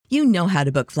You know how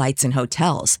to book flights and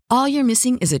hotels. All you're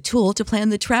missing is a tool to plan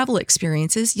the travel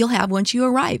experiences you'll have once you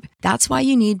arrive. That's why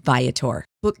you need Viator.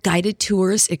 Book guided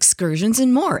tours, excursions,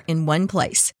 and more in one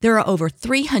place. There are over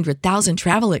 300,000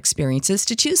 travel experiences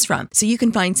to choose from, so you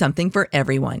can find something for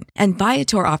everyone. And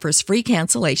Viator offers free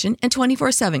cancellation and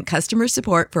 24/7 customer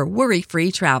support for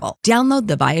worry-free travel. Download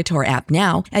the Viator app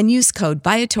now and use code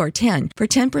Viator10 for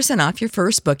 10% off your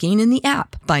first booking in the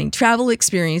app. Find travel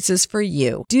experiences for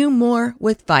you. Do more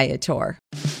with Viator.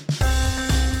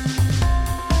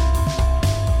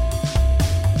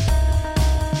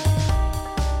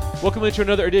 Welcome into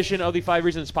another edition of the 5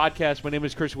 Reasons Podcast. My name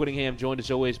is Chris Whittingham, joined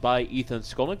as always by Ethan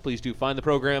Skolnick. Please do find the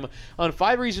program on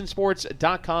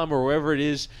 5reasonsports.com or wherever it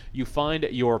is you find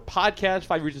your podcast.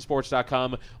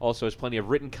 5reasonsports.com also has plenty of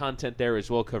written content there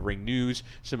as well, covering news,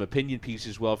 some opinion pieces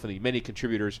as well from the many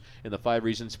contributors in the 5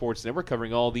 Reasons Sports Network,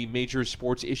 covering all the major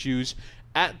sports issues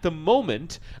at the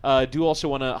moment. Do also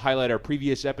want to highlight our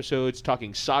previous episodes,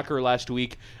 talking soccer last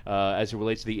week as it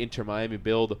relates to the Inter Miami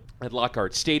build at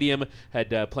Lockhart Stadium.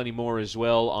 Had plenty more as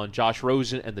well on Josh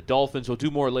Rosen and the Dolphins. We'll do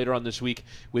more later on this week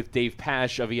with Dave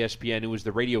Pasch of ESPN, who was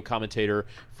the radio commentator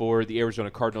for the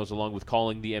Arizona Cardinals, along with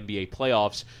calling the NBA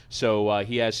playoffs. So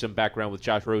he has some background with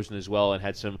Josh Rosen as well and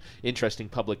had some interesting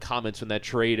public comments when that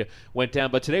trade went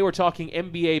down. But today we're talking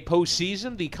NBA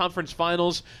postseason. The conference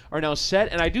finals are now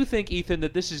set, and I do think, Ethan,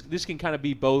 that this can kind of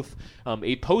be both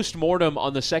a post-mortem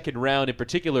on the second round, in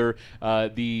particular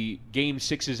the Game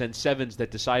 6s and 7s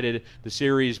that decided the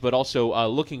series, but also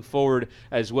looking forward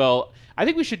as well. I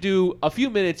think we should do a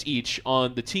few minutes each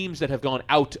on the teams that have gone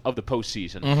out of the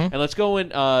postseason, and let's go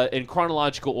in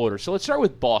chronological order. So let's start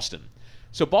with Boston.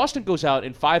 So Boston goes out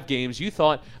in 5 games. You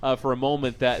thought for a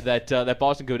moment that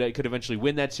Boston could eventually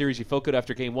win that series. You felt good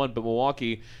after Game 1, but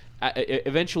Milwaukee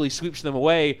eventually sweeps them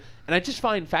away. And I just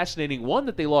find fascinating, one,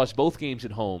 that they lost both games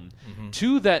at home,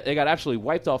 2, that they got absolutely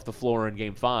wiped off the floor in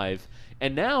Game 5,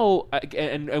 and now,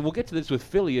 and we'll get to this with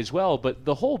Philly as well, but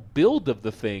the whole build of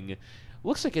the thing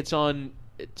looks like it's on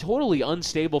a totally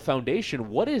unstable foundation.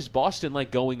 What is Boston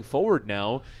like going forward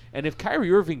now? And if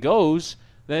Kyrie Irving goes,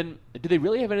 then do they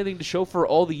really have anything to show for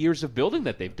all the years of building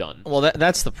that they've done? Well,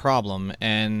 that's the problem.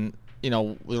 And,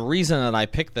 the reason that I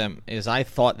picked them is I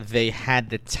thought they had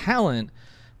the talent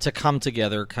to come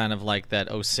together kind of like that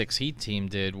 06 Heat team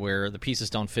did, where the pieces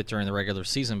don't fit during the regular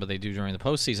season, but they do during the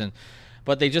postseason.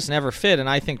 But they just never fit, and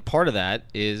I think part of that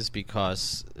is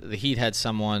because the Heat had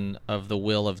someone of the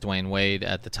will of Dwayne Wade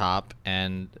at the top,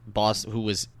 and Boston, who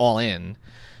was all in,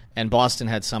 and Boston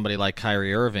had somebody like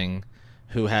Kyrie Irving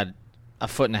who had a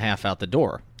foot and a half out the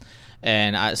door.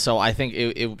 And so I think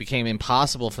it became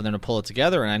impossible for them to pull it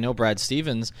together. And I know Brad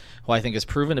Stevens, who I think has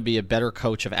proven to be a better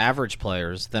coach of average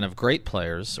players than of great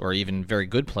players or even very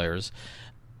good players.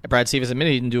 Brad Stevens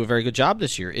admitted he didn't do a very good job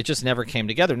this year. It just never came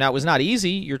together. Now, it was not easy.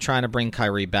 You're trying to bring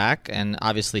Kyrie back, and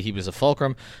obviously he was a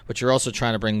fulcrum, but you're also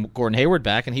trying to bring Gordon Hayward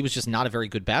back, and he was just not a very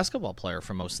good basketball player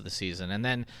for most of the season. And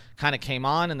then kind of came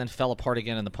on and then fell apart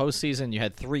again in the postseason. You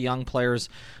had 3 young players,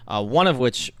 one of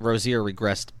which, Rozier,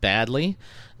 regressed badly.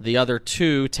 The other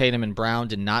 2, Tatum and Brown,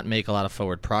 did not make a lot of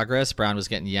forward progress. Brown was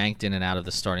getting yanked in and out of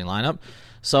the starting lineup.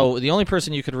 So the only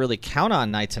person you could really count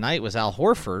on night to night was Al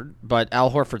Horford, but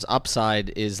Al Horford's upside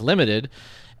is limited.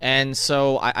 And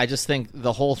so I just think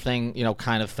the whole thing,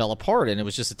 kind of fell apart, and it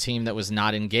was just a team that was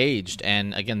not engaged.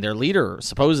 And again, their leader,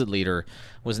 supposed leader,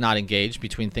 was not engaged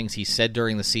between things he said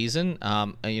during the season.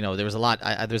 There was a lot.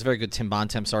 There's a very good Tim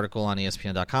Bontemps article on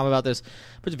ESPN.com about this,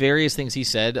 but various things he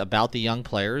said about the young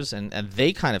players, and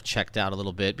they kind of checked out a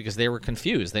little bit because they were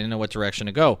confused. They didn't know what direction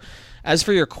to go. As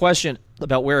for your question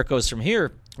about where it goes from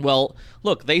here, well,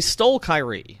 look, they stole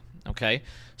Kyrie, okay?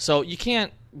 So you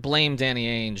can't blame Danny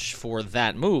Ainge for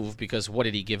that move because what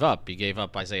did he give up? He gave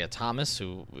up Isaiah Thomas,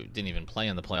 who didn't even play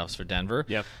in the playoffs for Denver.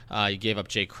 Yep. He gave up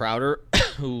Jay Crowder,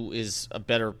 who is a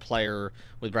better player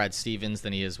with Brad Stevens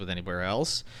than he is with anywhere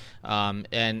else. And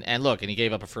he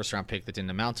gave up a first-round pick that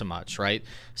didn't amount to much, right?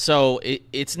 So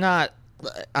it's not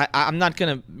 – I'm not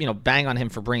going to bang on him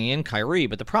for bringing in Kyrie,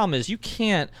 but the problem is you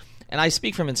can't – and I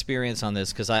speak from experience on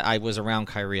this because I was around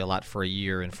Kyrie a lot for a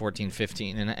year in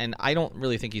 14-15, and I don't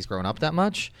really think he's grown up that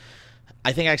much.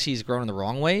 I think actually he's grown in the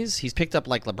wrong ways. He's picked up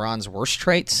like LeBron's worst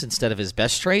traits instead of his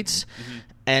best traits. Mm-hmm.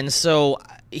 And so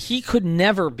he could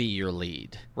never be your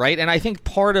lead, right? And I think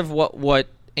part of what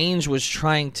Ainge was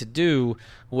trying to do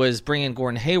was bring in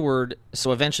Gordon Hayward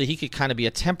so eventually he could kind of be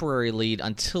a temporary lead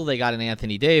until they got an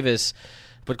Anthony Davis.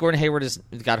 But Gordon Hayward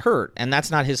got hurt, and that's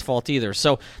not his fault either.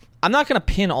 So I'm not going to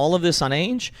pin all of this on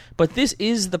Ainge, but this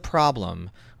is the problem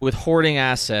with hoarding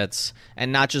assets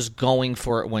and not just going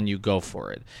for it when you go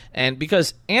for it. And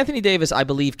because Anthony Davis, I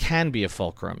believe, can be a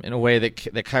fulcrum in a way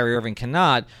that Kyrie Irving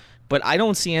cannot, but I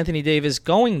don't see Anthony Davis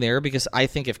going there because I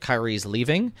think if Kyrie's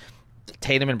leaving,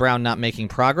 Tatum and Brown not making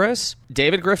progress,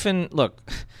 David Griffin,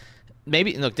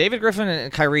 David Griffin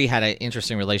and Kyrie had an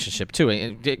interesting relationship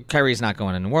too. Kyrie's not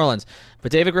going to New Orleans,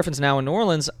 but David Griffin's now in New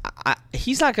Orleans.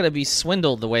 He's not going to be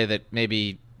swindled the way that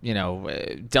maybe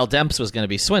Dell Demps was going to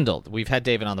be swindled. We've had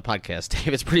David on the podcast.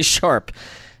 David's pretty sharp.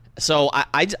 So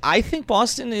I think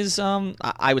Boston is,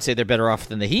 I would say they're better off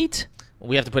than the Heat.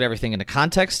 We have to put everything into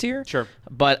context here. Sure.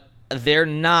 But they're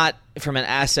not, from an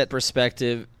asset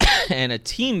perspective and a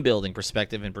team-building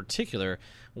perspective in particular,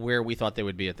 where we thought they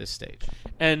would be at this stage.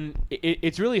 And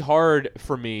it's really hard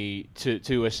for me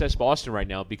to assess Boston right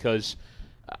now because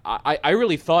I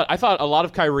thought a lot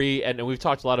of Kyrie, and we've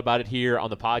talked a lot about it here on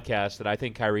the podcast, that I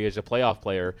think Kyrie is a playoff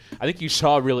player. I think you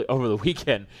saw really over the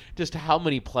weekend just how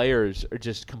many players are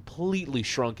just completely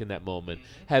shrunk in that moment,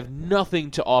 have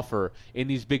nothing to offer in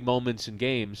these big moments in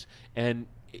games, and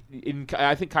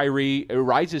I think Kyrie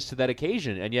rises to that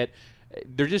occasion, and yet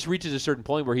there just reaches a certain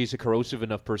point where he's a corrosive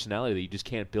enough personality that you just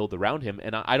can't build around him.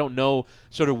 And I don't know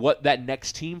sort of what that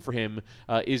next team for him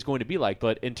is going to be like.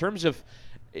 But in terms of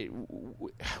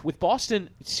with Boston,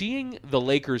 seeing the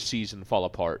Lakers season fall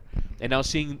apart and now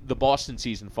seeing the Boston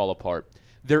season fall apart,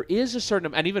 there is a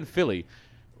certain, and even Philly,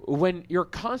 when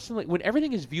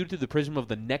everything is viewed through the prism of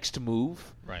the next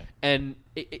move, right, and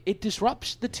it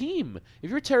disrupts the team.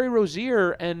 If you're Terry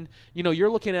Rozier and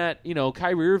you're looking at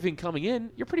Kyrie Irving coming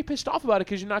in, you're pretty pissed off about it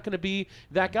because you're not going to be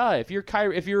that guy. If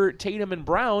you're Tatum and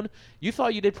Brown, you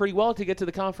thought you did pretty well to get to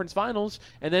the conference finals,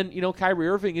 and then Kyrie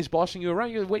Irving is bossing you around.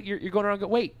 You're going around.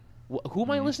 Wait. Who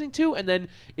am I listening to? And then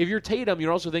if you're Tatum,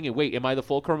 you're also thinking, wait, am I the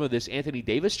fulcrum of this Anthony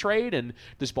Davis trade? And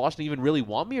does Boston even really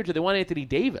want me, or do they want Anthony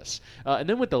Davis? And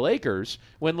then with the Lakers,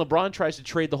 when LeBron tries to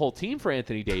trade the whole team for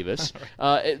Anthony Davis,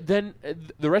 then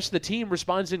the rest of the team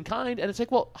responds in kind, and it's like,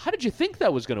 well, how did you think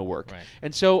that was going to work? Right.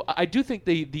 And so I do think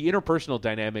the interpersonal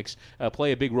dynamics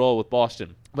play a big role with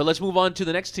Boston. But let's move on to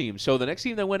the next team. So the next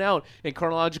team that went out in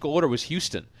chronological order was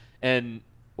Houston. And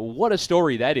what a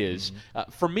story that is.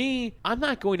 For me, I'm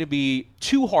not going to be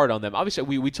too hard on them. Obviously,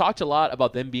 we talked a lot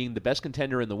about them being the best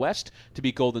contender in the West to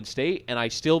beat Golden State, and I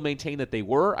still maintain that they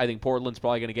were. I think Portland's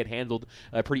probably going to get handled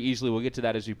pretty easily. We'll get to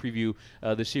that as we preview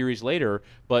the series later.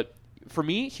 But for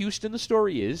me, Houston, the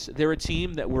story is they're a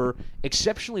team that were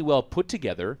exceptionally well put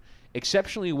together,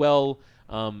 exceptionally well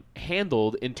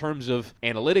handled in terms of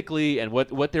analytically and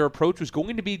what their approach was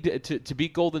going to be to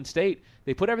beat Golden State.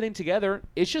 They put everything together.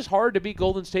 It's just hard to beat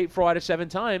Golden State 4 out of 7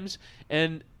 times.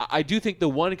 And I do think the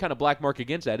one kind of black mark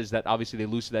against that is that obviously they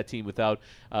lose to that team without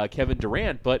Kevin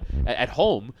Durant, but at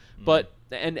home. But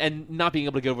and not being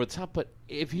able to get over the top. But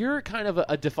if you're kind of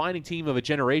a defining team of a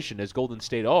generation, as Golden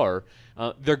State are,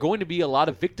 there are going to be a lot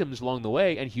of victims along the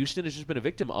way, and Houston has just been a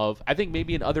victim of, I think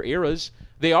maybe in other eras,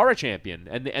 they are a champion,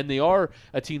 and they are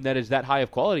a team that is that high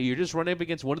of quality. You're just running up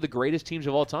against one of the greatest teams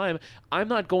of all time. I'm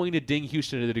not going to ding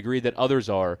Houston to the degree that others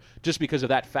are just because of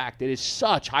that fact. It is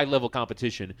such high-level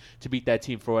competition to beat that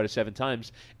team 4 out of 7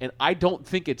 times, and I don't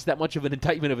think it's that much of an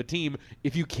indictment of a team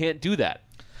if you can't do that.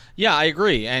 Yeah, I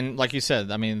agree. And like you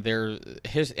said, I mean,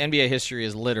 his NBA history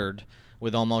is littered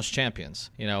with almost champions.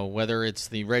 Whether it's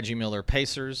the Reggie Miller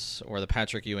Pacers or the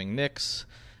Patrick Ewing Knicks,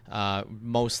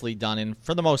 mostly done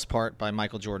for the most part by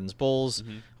Michael Jordan's Bulls,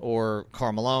 or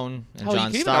Karl Malone and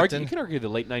John Stockton. You can argue the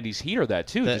late 90s Heat are that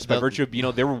too, just by virtue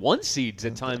of, they were 1 seeds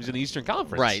at times in the Eastern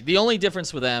Conference. Right. The only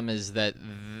difference with them is that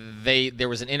there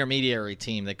was an intermediary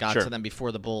team that got to them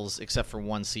before the Bulls, except for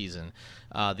 1 season.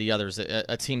 The others,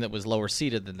 a team that was lower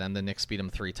seeded than them, the Knicks beat them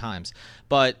 3 times.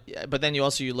 But then you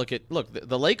look at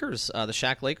the Lakers, the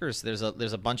Shaq Lakers. There's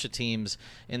a bunch of teams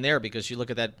in there because you look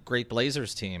at that great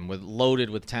Blazers team loaded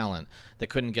with talent that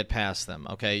couldn't get past them.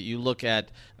 Okay, you look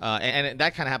at and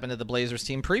that kind of happened to the Blazers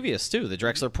team previous too. The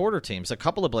Drexler Porter teams, a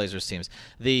couple of Blazers teams.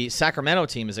 The Sacramento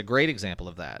team is a great example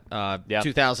of that.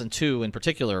 2002 in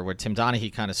particular, where Tim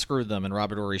Donaghy kind of screwed them and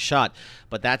Robert Horry shot.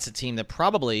 But that's a team that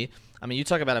probably. I mean, you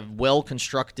talk about a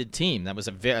well-constructed team. That was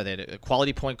they had a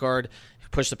quality point guard,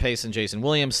 pushed the pace in Jason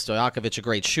Williams, Stojakovic a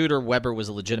great shooter, Weber was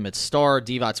a legitimate star,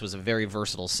 Divac was a very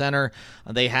versatile center.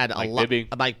 They had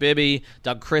Mike Bibby,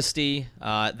 Doug Christie.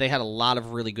 They had a lot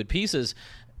of really good pieces.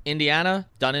 Indiana,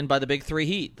 done in by the Big Three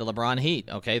Heat, the LeBron Heat.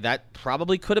 Okay, that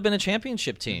probably could have been a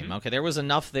championship team. Mm-hmm. Okay, there was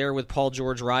enough there with Paul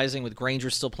George rising, with Granger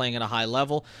still playing at a high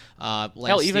level.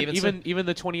 Hell, even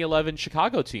the 2011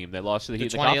 Chicago team that lost to the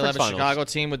Heat in the conference 2011 finals. Chicago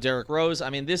team with Derrick Rose. I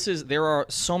mean, there are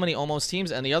so many almost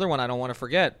teams, and the other one I don't want to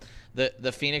forget.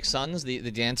 The Phoenix Suns, the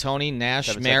D'Antoni,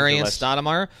 Nash, Marion,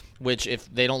 Stoudemire, which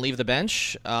if they don't leave the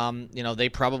bench, they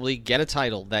probably get a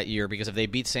title that year, because if they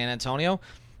beat San Antonio,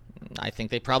 I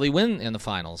think they probably win in the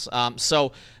finals.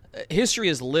 So history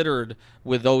is littered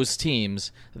with those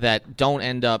teams that don't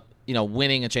end up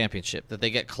winning a championship, that they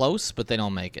get close but they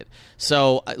don't make it.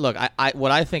 So look,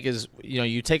 what I think is,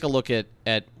 you take a look at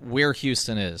where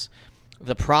Houston is.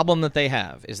 The problem that they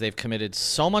have is they've committed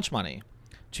so much money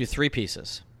to three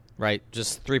pieces. Right,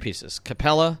 just three pieces: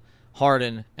 Capella,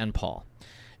 Harden, and Paul.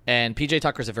 And PJ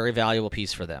Tucker is a very valuable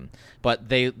piece for them. But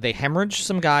they hemorrhaged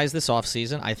some guys this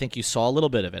offseason. I think you saw a little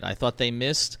bit of it. I thought they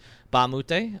missed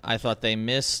Bamute. I thought they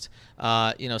missed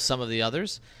some of the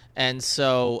others. And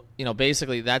so,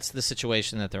 basically that's the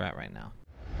situation that they're at right now.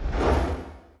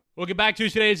 We'll get back to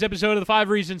today's episode of the 5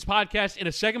 Reasons Podcast in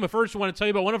a second, but first I want to tell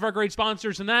you about one of our great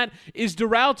sponsors, and that is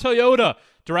Doral Toyota.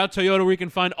 Doral Toyota, where you can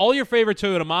find all your favorite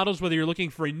Toyota models, whether you're looking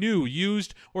for a new,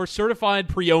 used, or certified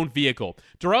pre-owned vehicle.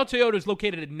 Doral Toyota is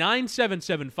located at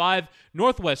 9775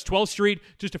 Northwest 12th Street,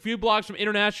 just a few blocks from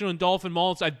International and Dolphin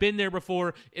Malls. I've been there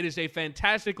before. It is a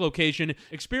fantastic location.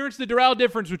 Experience the Doral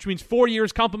difference, which means 4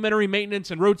 years complimentary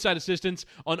maintenance and roadside assistance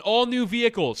on all new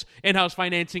vehicles. In-house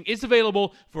financing is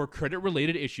available for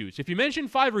credit-related issues. If you mention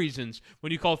 5 Reasons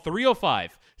when you call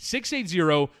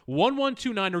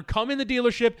 305-680-1129 or come in the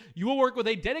dealership, you will work with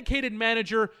a dedicated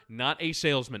manager, not a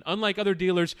salesman. Unlike other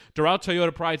dealers, Doral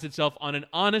Toyota prides itself on an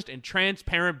honest and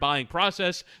transparent buying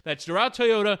process. That's Doral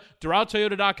Toyota,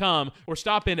 DoralToyota.com, or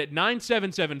stop in at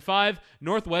 9775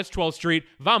 Northwest 12th Street.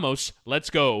 Vamos, let's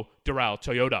go, Doral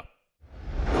Toyota.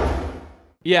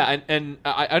 Yeah, and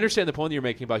I understand the point you're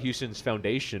making about Houston's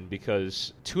foundation,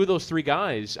 because two of those three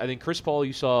guys, I think Chris Paul,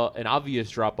 you saw an obvious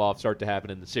drop-off start to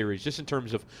happen in the series, just in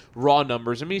terms of raw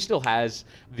numbers. I mean, he still has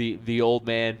the old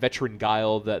man, veteran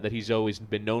guile that he's always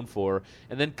been known for.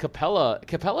 And then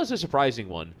Capella's a surprising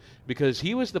one, because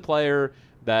he was the player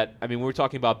that, I mean, we were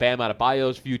talking about Bam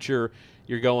Adebayo's future.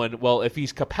 You're going, well, if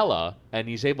he's Capella and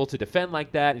he's able to defend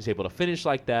like that, he's able to finish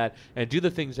like that, and do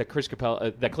the things that Clint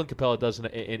Capella does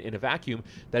in a vacuum,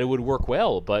 that it would work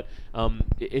well. But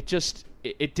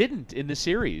it didn't in the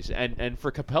series. And for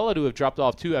Capella to have dropped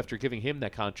off too after giving him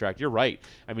that contract, you're right.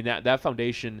 I mean, that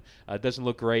foundation doesn't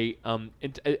look great.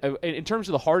 In terms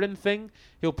of the Harden thing,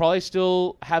 he'll probably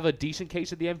still have a decent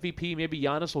case at the MVP. Maybe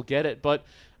Giannis will get it, but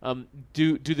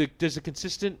does the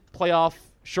consistent playoff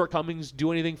shortcomings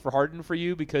do anything for Harden for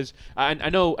you? Because I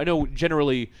know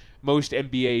generally most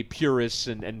NBA purists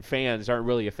and fans aren't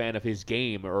really a fan of his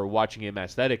game or watching him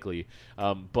aesthetically,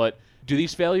 but do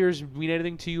these failures mean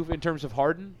anything to you in terms of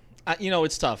Harden?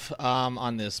 It's tough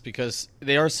on this, because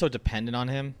they are so dependent on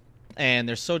him, and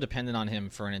they're so dependent on him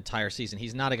for an entire season.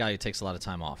 He's not a guy who takes a lot of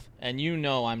time off. And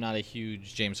I'm not a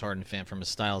huge James Harden fan from a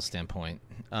style standpoint,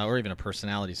 or even a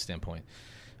personality standpoint.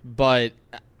 But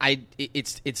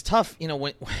it's tough,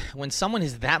 when someone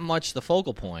is that much the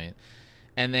focal point,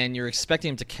 and then you're expecting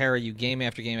him to carry you game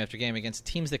after game after game against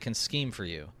teams that can scheme for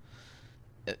you.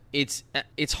 It's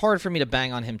hard for me to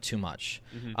bang on him too much.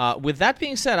 Mm-hmm. With that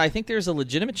being said, I think there's a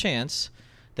legitimate chance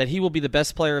that he will be the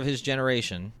best player of his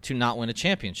generation to not win a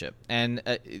championship. And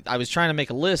I was trying to make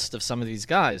a list of some of these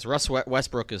guys. Russ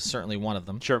Westbrook is certainly one of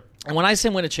them. Sure. And when I say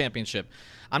win a championship,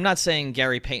 I'm not saying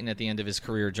Gary Payton at the end of his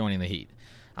career joining the Heat.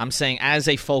 I'm saying as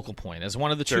a focal point, as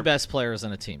one of the two best players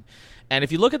on a team. And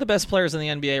if you look at the best players in the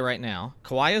NBA right now,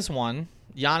 Kawhi is one.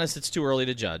 Giannis, it's too early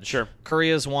to judge. Sure. Curry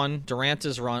is one. Durant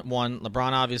is one.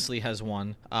 LeBron obviously has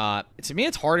one. To me,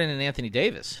 it's Harden and Anthony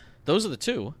Davis. Those are the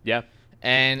two. Yeah.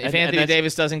 And if Anthony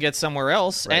Davis doesn't get somewhere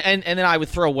else, right. and then I would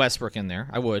throw Westbrook in there.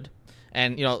 I would.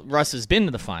 And, Russ has been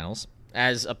to the finals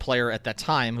as a player at that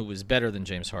time who was better than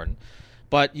James Harden.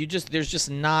 But there's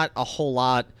just not a whole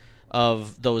lot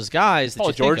of those guys.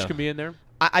 Paul George can be in there.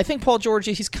 I think Paul George,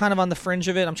 he's kind of on the fringe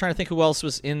of it. I'm trying to think who else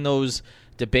was in those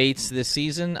debates this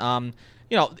season.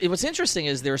 What's interesting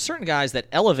is there are certain guys that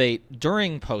elevate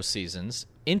during postseasons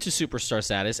into superstar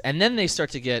status, and then they start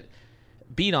to get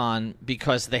beat on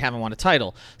because they haven't won a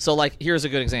title. So, here's a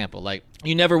good example.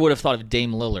 You never would have thought of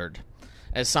Dame Lillard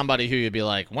as somebody who you'd be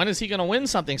like, when is he going to win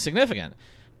something significant?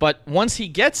 But once he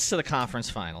gets to the conference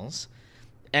finals,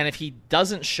 And if he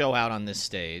doesn't show out on this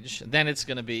stage, then it's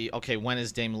going to be, okay, when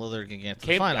is Dame Lillard going to get to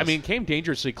the finals? Came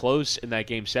dangerously close in that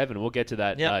Game 7. We'll get to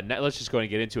that. Yep. Let's just go ahead and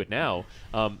get into it now.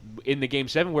 In the Game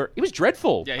 7 where it was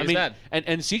dreadful. Yeah, he was bad.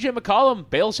 And C.J. McCollum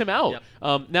bails him out.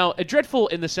 Yep. Now, dreadful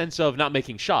in the sense of not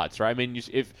making shots, right? I mean,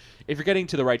 if you're getting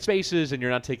to the right spaces and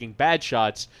you're not taking bad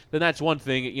shots, then that's one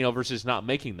thing, versus not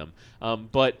making them.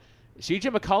 But C.J.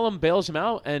 McCollum bails him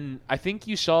out, and I think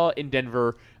you saw in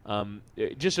Denver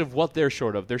just of what they're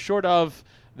short of. They're short of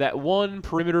that one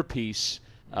perimeter piece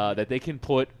that they can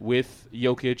put with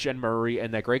Jokic and Murray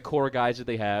and that great core of guys that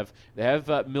they have. They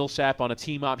have Millsap on a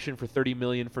team option for $30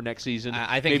 million for next season.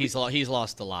 I think he's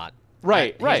lost a lot.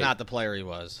 Right. He's not the player he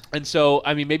was. And so,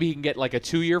 maybe he can get like a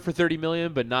 2-year for $30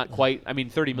 million, but not quite.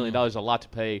 $30 million is a lot to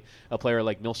pay a player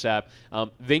like Millsap.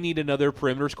 They need another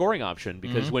perimeter scoring option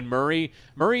because when Murray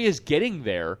is getting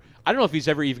there, I don't know if he's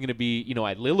ever even going to be,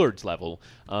 at Lillard's level,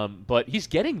 but he's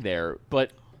getting there.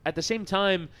 But at the same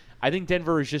time, I think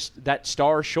Denver is just that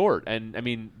star short. And,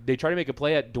 they try to make a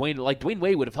play at Dwayne. Like, Dwayne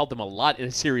Wade would have helped them a lot in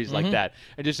a series like that.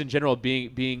 And just in general,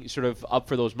 being sort of up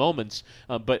for those moments.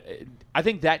 But I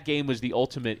think that game was the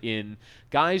ultimate in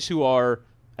guys who are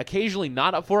occasionally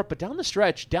not up for it, but down the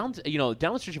stretch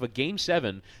of a Game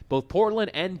 7, both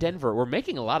Portland and Denver were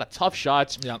making a lot of tough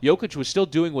shots. Yep. Jokic was still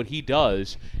doing what he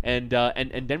does, and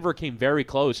Denver came very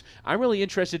close. I'm really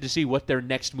interested to see what their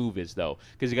next move is, though,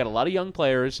 because they got a lot of young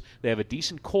players. They have a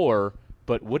decent core,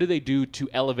 but what do they do to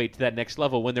elevate to that next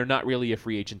level when they're not really a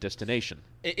free agent destination?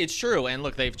 It's true, and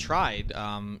look, they've tried.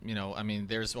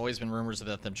 There's always been rumors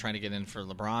about them trying to get in for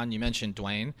LeBron. You mentioned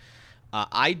Dwayne.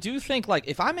 I do think,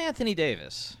 if I'm Anthony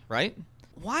Davis, right,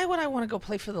 why would I want to go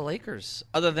play for the Lakers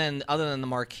other than the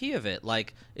marquee of it?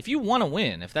 Like, if you want to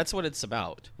win, if that's what it's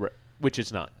about. Right. Which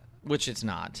it's not.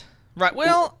 Right.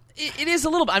 Well, it is a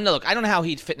little bit. Look, I don't know how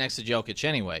he'd fit next to Jokic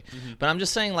anyway, but I'm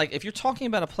just saying, if you're talking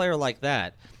about a player like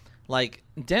that,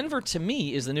 Denver, to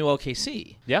me, is the new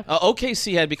OKC. Yeah.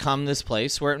 OKC had become this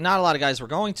place where not a lot of guys were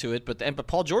going to it, but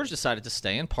Paul George decided to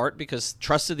stay in part because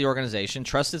trusted the organization,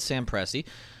 trusted Sam Presti.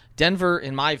 Denver,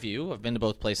 in my view, I've been to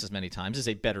both places many times, is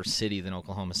a better city than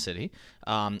Oklahoma City.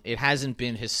 It hasn't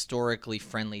been historically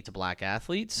friendly to black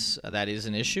athletes. That is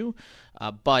an issue.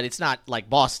 But it's not like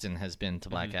Boston has been to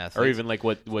black athletes. Or even like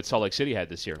what Salt Lake City had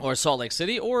this year. Or Salt Lake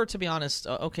City. Or, to be honest,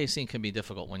 OKC can be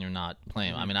difficult when you're not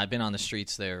playing. I've been on the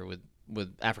streets there with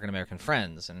African-American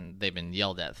friends, and they've been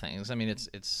yelled at things. It's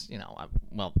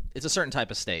it's a certain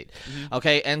type of state.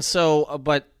 Okay, and so,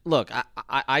 but look,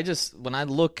 I just, when I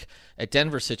look at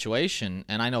Denver's situation,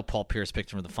 and I know Paul Pierce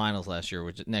picked him for the finals last year,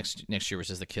 which next year, which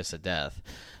is the kiss of death,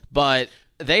 but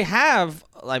they have,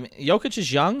 Jokic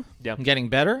is young, getting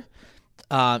better.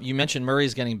 You mentioned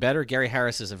Murray's getting better. Gary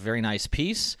Harris is a very nice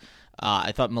piece.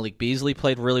 I thought Malik Beasley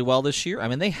played really well this year.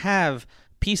 They have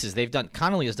pieces.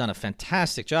 Connolly has done a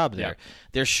fantastic job there. Yeah.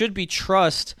 There should be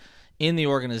trust in the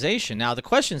organization. Now, the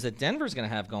questions that Denver's going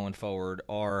to have going forward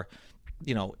are,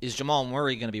 is Jamal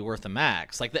Murray going to be worth a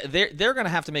max? They're going to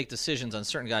have to make decisions on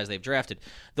certain guys they've drafted.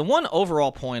 The one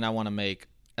overall point I want to make,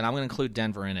 and I'm going to include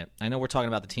Denver in it. I know we're talking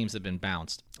about the teams that have been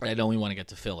bounced. I know we want to get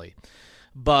to Philly.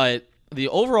 But the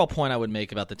overall point I would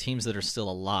make about the teams that are still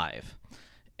alive,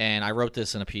 and I wrote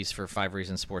this in a piece for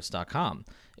 5reasonsports.com,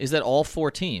 is that all 4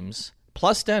 teams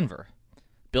plus Denver,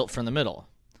 built from the middle.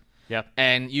 Yeah.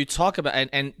 And you talk about,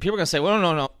 and people are going to say,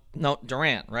 well, no,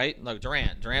 Durant, right? Look,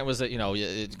 Durant was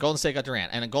Golden State got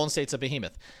Durant, and Golden State's a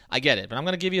behemoth. I get it, but I'm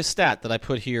going to give you a stat that I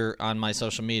put here on my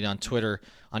social media, on Twitter,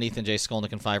 on Ethan J.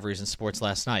 Skolnick and 5 Reasons Sports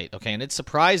last night, okay? And it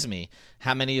surprised me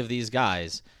how many of these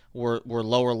guys were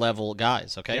lower-level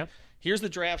guys, okay? Yeah. Here's the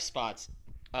draft spots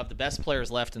of the best players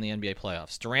left in the NBA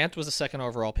playoffs. Durant was the 2nd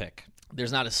overall pick.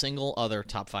 There's not a single other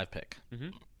top 5 pick.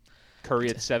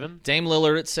 Curry at 7. Dame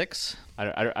Lillard at 6.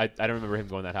 I don't remember him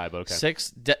going that high, but okay.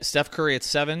 6. Steph Curry at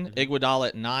 7. Iguodala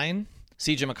at 9.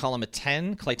 C.J. McCollum at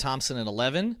 10. Klay Thompson at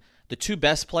 11. The 2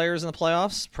 best players in the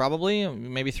playoffs, probably.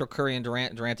 Maybe throw Curry and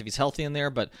Durant if he's healthy in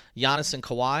there. But Giannis and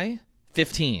Kawhi,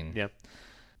 15. Yeah.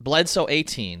 Bledsoe,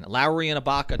 18. Lowry and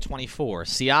Ibaka, 24.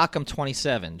 Siakam,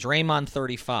 27. Draymond,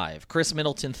 35. Chris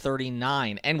Middleton,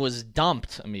 39. And was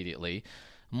dumped immediately.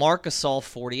 Marc Gasol,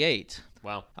 48.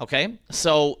 Wow. Okay?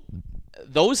 So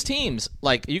those teams,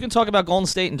 you can talk about Golden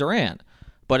State and Durant,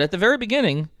 but at the very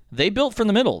beginning, they built from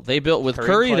the middle. They built with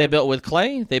Curry, they built with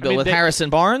Clay, they built with Harrison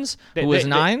Barnes, who was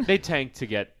 9. They tanked to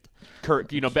get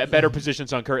better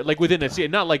positions on Curry, within a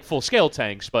season, not full scale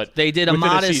tanks, but they did a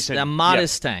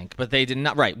modest tank, but they did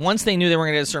not. Right, once they knew they were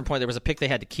going to get a certain point, there was a pick they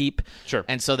had to keep. Sure,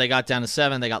 and so they got down to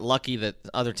 7. They got lucky that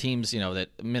other teams, that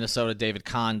Minnesota, David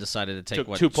Kahn decided to take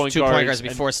 2 point guards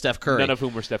before Steph Curry, none of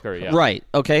whom were Steph Curry. Yeah. Right.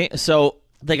 Okay. So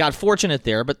they got fortunate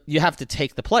there, but you have to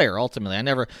take the player ultimately.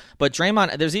 But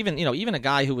Draymond, there's even a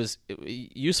guy who was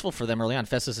useful for them early on.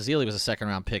 Festus Ezeli was a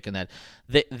second-round pick, in that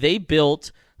they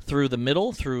built through the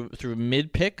middle, through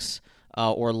mid picks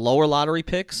or lower lottery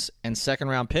picks and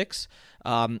second-round picks.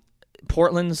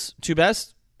 Portland's two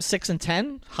best, 6 and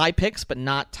 10, high picks, but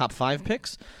not top 5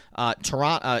 picks.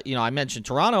 Toronto, I mentioned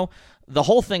Toronto. The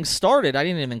whole thing started, I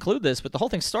didn't even include this, but the whole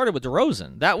thing started with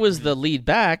DeRozan. That was the lead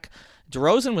back.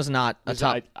 DeRozan was not a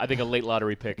top... I think a late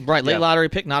lottery pick. Right, late lottery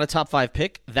pick, not a top 5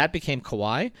 pick. That became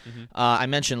Kawhi. I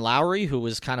mentioned Lowry, who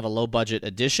was kind of a low-budget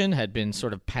addition, had been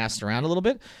sort of passed around a little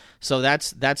bit. So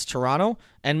that's Toronto.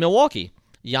 And Milwaukee.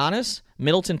 Giannis,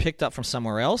 Middleton picked up from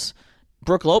somewhere else.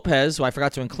 Brook Lopez, who I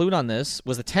forgot to include on this,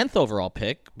 was the 10th overall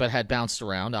pick, but had bounced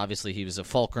around. Obviously, he was a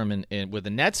fulcrum with the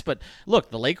Nets. But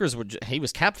look, the Lakers he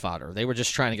was cap fodder. They were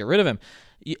just trying to get rid of him.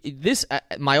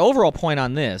 My overall point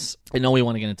on this, I know we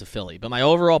want to get into Philly, but my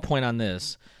overall point on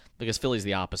this, because Philly's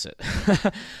the opposite,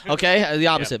 okay, the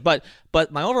opposite. Yeah.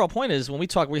 But my overall point is, when we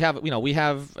talk, we have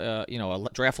a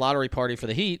draft lottery party for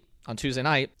the Heat on Tuesday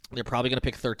night. They're probably going to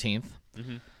pick 13th.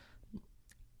 Mm-hmm.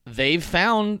 They've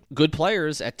found good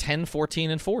players at 10,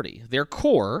 14, and 40. Their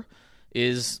core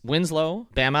is Winslow,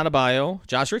 Bam Adebayo,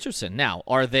 Josh Richardson. Now,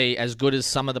 are they as good as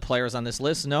some of the players on this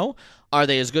list? No. Are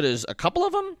they as good as a couple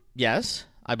of them? Yes,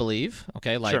 I believe.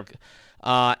 Okay, sure.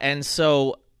 And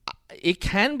so it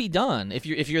can be done. If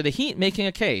you're the Heat making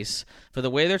a case for the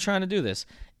way they're trying to do this,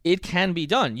 it can be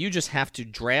done. You just have to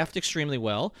draft extremely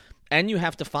well, and you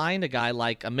have to find a guy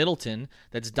like a Middleton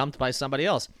that's dumped by somebody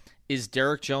else. Is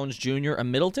Derrick Jones Jr. a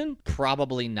Middleton?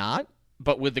 Probably not.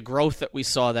 But with the growth that we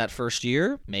saw that first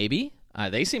year, maybe.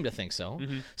 They seem to think so.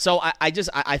 Mm-hmm. So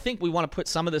I think we want to put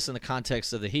some of this in the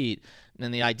context of the Heat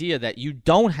and the idea that you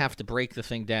don't have to break the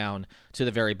thing down to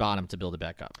the very bottom to build it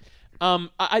back up.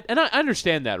 I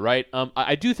understand that, right?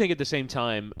 I do think at the same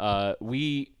time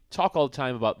we talk all the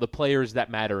time about the players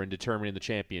that matter in determining the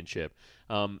championship.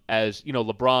 As you know,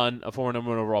 LeBron, a former number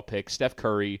 1 overall pick, Steph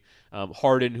Curry,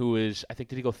 Harden, who is, I think,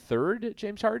 did he go 3rd?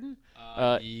 James Harden?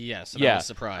 Yes. I was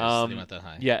surprised that he went that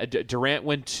high. Yeah, Durant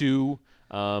went 2.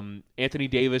 Anthony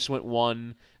Davis went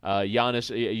 1.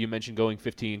 Giannis, you mentioned going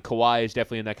 15. Kawhi is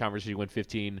definitely in that conversation. He went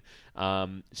 15.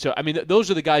 So I mean, those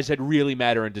are the guys that really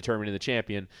matter in determining the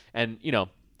champion. And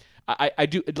I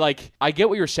do like. I get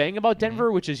what you're saying about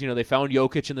Denver, which is they found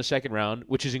Jokic in the second round,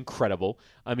 which is incredible.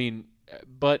 I mean,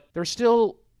 but they're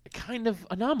still kind of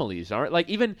anomalies, aren't? Like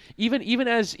even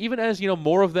as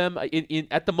more of them in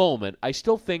at the moment, I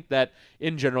still think that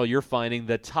in general you're finding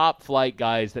the top flight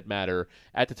guys that matter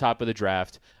at the top of the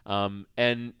draft.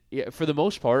 And for the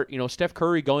most part, Steph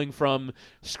Curry going from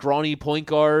scrawny point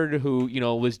guard who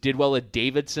did well at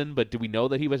Davidson, but do we know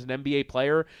that he was an NBA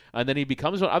player? And then he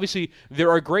becomes one. Obviously,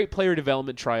 there are great player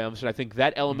development triumphs, and I think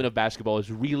that element of basketball has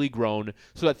really grown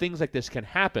so that things like this can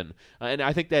happen. And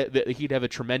I think that he'd have a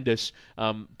tremendous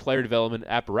player development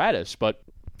apparatus. But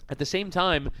at the same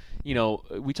time,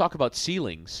 we talk about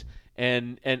ceilings.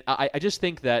 And I just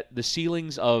think that the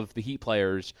ceilings of the Heat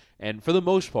players, and for the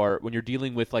most part, when you're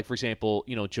dealing with, like, for example,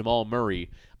 Jamal Murray,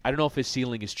 I don't know if his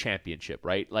ceiling is championship,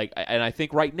 right? And I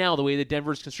think right now the way that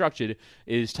Denver's constructed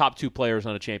is top 2 players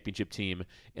on a championship team,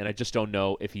 and I just don't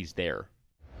know if he's there.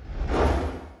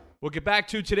 We'll get back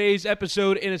to today's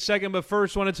episode in a second, but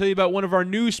first I want to tell you about one of our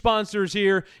new sponsors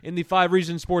here in the 5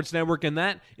 Reasons Sports Network, and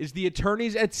that is the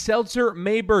attorneys at Seltzer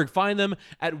Mayberg. Find them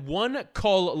at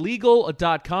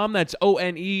onecalllegal.com. That's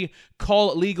ONE,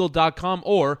 calllegal.com,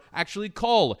 or actually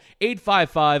call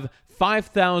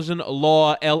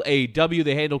 855-5000-LAW, LAW.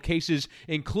 They handle cases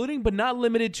including but not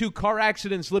limited to car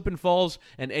accidents, slip and falls,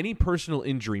 and any personal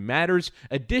injury matters.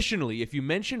 Additionally, if you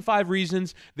mention 5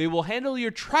 Reasons, they will handle your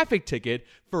traffic ticket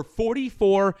for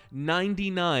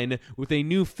 $44.99 with a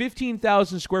new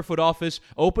 15,000 square foot office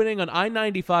opening on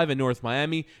I-95 in North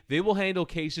Miami. They will handle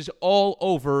cases all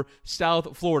over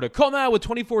South Florida. Call now with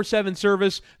 24/7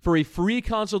 service for a free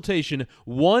consultation.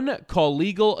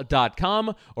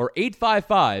 OneCallLegal.com or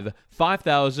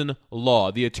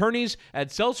 855-5000-LAW. The attorneys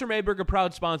at Seltzer Mayberg, a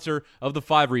proud sponsor of the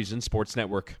 5 Reasons Sports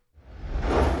Network.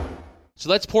 So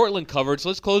that's Portland covered. So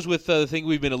let's close with the thing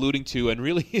we've been alluding to, and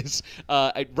really is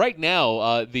right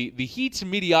now the Heat's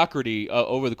mediocrity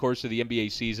over the course of the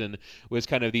NBA season was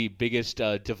kind of the biggest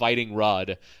dividing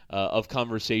rod of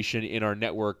conversation in our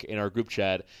network, in our group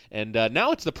chat, and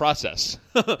now it's the process.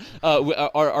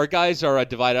 Our guys are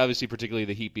divided, obviously, particularly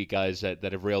the Heat beat guys that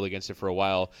have railed against it for a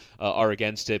while are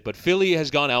against it, but Philly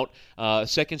has gone out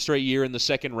second straight year in the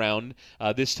second round,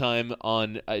 this time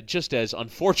on just as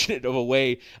unfortunate of a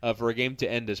way for a game to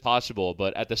end as possible.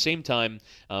 But at the same time,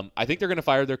 I think they're going to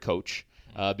fire their coach.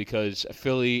 because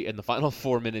Philly in the final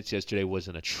 4 minutes yesterday was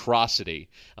an atrocity.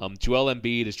 Joel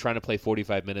Embiid is trying to play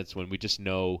 45 minutes when we just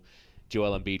know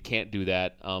Joel Embiid can't do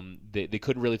that. They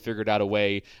couldn't really figure out a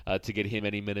way to get him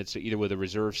any minutes, either with a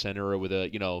reserve center or with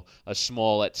a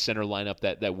small at center lineup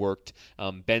that worked.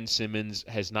 Ben Simmons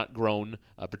has not grown,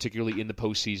 particularly in the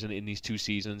postseason in these 2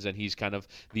 seasons, and he's kind of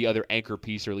the other anchor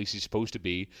piece, or at least he's supposed to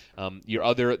be.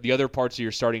 The other parts of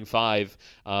your starting 5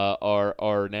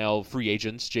 are now free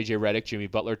agents. J.J. Redick, Jimmy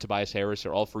Butler, Tobias Harris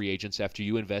are all free agents after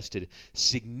you invested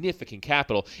significant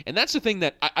capital, and that's the thing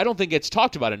that I don't think gets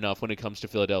talked about enough when it comes to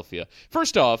Philadelphia.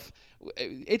 First off,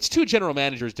 it's 2 general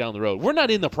managers down the road. We're not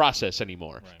in the process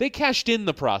anymore. Right. They cashed in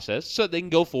the process so they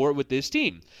can go forward with this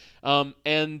team.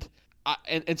 And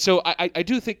so I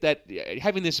do think that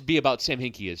having this be about Sam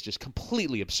Hinkie is just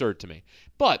completely absurd to me.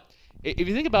 But if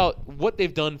you think about what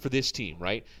they've done for this team,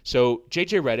 right? So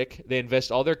J.J. Redick, they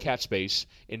invest all their cap space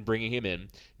in bringing him in.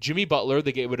 Jimmy Butler,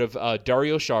 they get rid of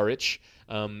Dario Saric,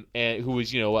 who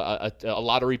was a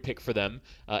lottery pick for them,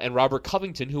 and Robert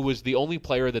Covington, who was the only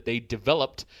player that they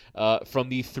developed from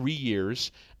the 3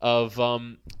 years of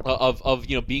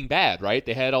being bad, right?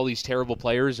 They had all these terrible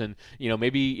players, and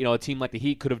maybe a team like the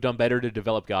Heat could have done better to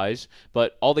develop guys,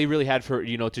 but all they really had for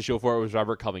to show for it was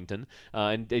Robert Covington,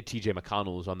 and T.J.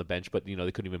 McConnell was on the bench, but they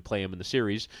couldn't even play him in the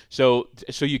series. So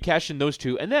you cash in those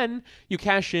 2, and then you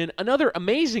cash in another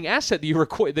amazing asset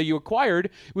that you acquired,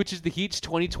 which is the Heat's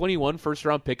 2021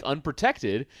 first-round pick,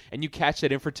 unprotected, and you cash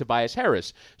that in for Tobias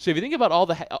Harris. So if you think about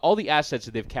all the assets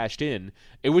that they've cashed in,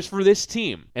 it was for this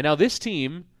team, and now this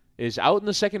team is out in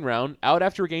the second round, out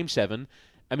after Game 7.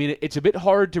 I mean, it's a bit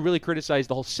hard to really criticize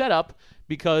the whole setup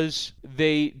because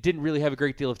they didn't really have a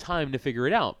great deal of time to figure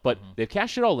it out. But they've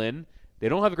cashed it all in. They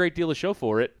don't have a great deal to show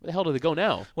for it. Where the hell do they go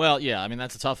now? Well, yeah, I mean,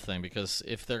 that's a tough thing because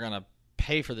if they're going to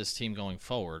pay for this team going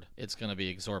forward, it's going to be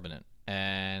exorbitant.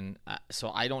 And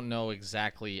so I don't know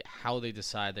exactly how they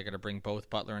decide they're going to bring both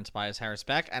Butler and Tobias Harris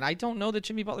back. And I don't know that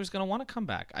Jimmy Butler's going to want to come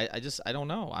back. I don't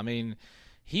know. I mean,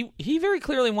 he very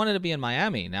clearly wanted to be in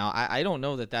Miami. Now, I don't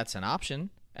know that that's an option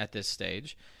at this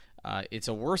stage. It's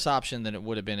a worse option than it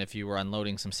would have been if you were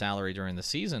unloading some salary during the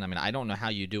season. I mean, I don't know how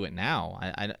you do it now.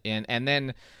 And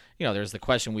then, there's the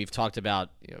question we've talked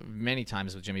about many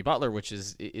times with Jimmy Butler, which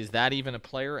is that even a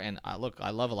player? And look,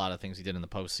 I love a lot of things he did in the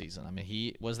postseason. I mean,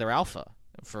 he was their alpha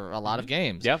for a lot of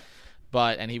games. Yeah.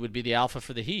 And he would be the alpha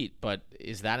for the Heat. But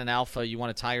is that an alpha you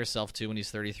want to tie yourself to when he's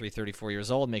 33, 34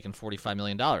 years old, making $45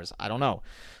 million? I don't know.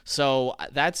 So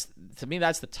to me,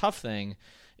 that's the tough thing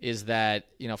is that,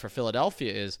 for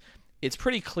Philadelphia it's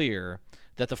pretty clear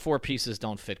that the 4 pieces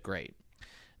don't fit great.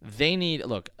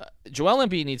 Joel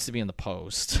Embiid needs to be in the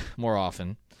post more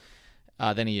often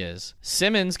than he is.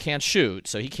 Simmons can't shoot,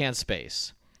 so he can't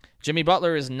space. Jimmy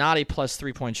Butler is not a plus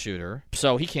 3-point shooter,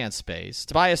 so he can't space.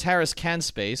 Tobias Harris can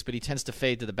space, but he tends to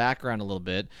fade to the background a little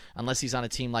bit unless he's on a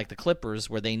team like the Clippers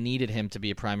where they needed him to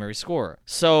be a primary scorer.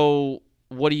 So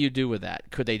what do you do with that?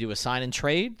 Could they do a sign and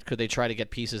trade? Could they try to get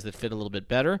pieces that fit a little bit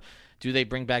better? Do they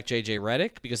bring back J.J.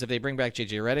 Redick? Because if they bring back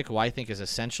J.J. Redick, who I think is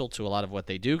essential to a lot of what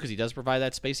they do because he does provide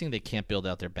that spacing, they can't build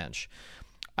out their bench.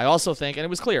 I also think, and it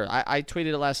was clear, I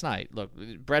tweeted it last night. Look,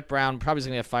 Brett Brown probably was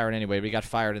going to get fired anyway, but he got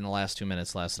fired in the last 2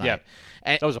 minutes last night.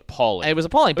 Yeah, that was appalling. It was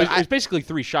appalling. But it was basically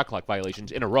 3 shot clock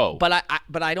violations in a row. But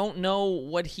I don't know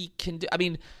what he can do. I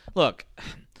mean, look,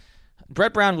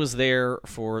 Brett Brown was there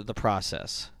for the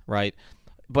process, right?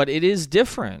 But it is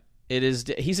different.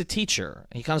 He's a teacher.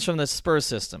 He comes from the Spurs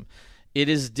system. It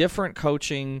is different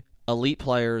coaching elite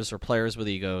players or players with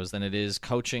egos than it is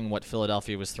coaching what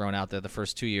Philadelphia was thrown out there the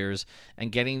first 2 years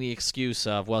and getting the excuse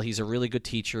of, well, he's a really good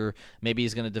teacher. Maybe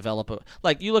he's going to develop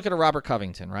like you look at a Robert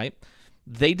Covington, right?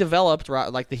 They developed,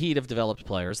 like the Heat have developed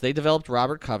players, they developed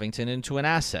Robert Covington into an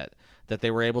asset that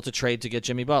they were able to trade to get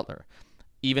Jimmy Butler,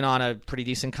 even on a pretty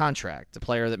decent contract, a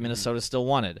player that Minnesota still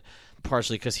wanted.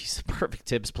 Partially because he's a perfect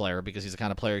Tibbs player because he's the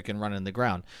kind of player who can run in the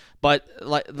ground. But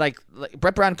like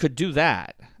Brett Brown could do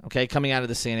that, okay, coming out of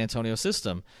the San Antonio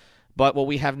system. But what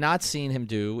we have not seen him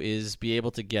do is be able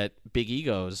to get big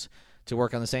egos to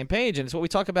work on the same page. And it's what we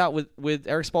talk about with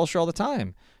Eric Spoelstra all the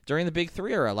time during the Big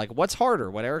Three era. Like, what's harder,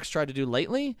 what Eric's tried to do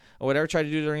lately or what Eric tried to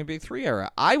do during the Big Three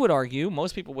era? I would argue,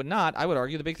 most people would not, I would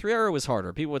argue the Big Three era was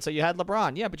harder. People would say you had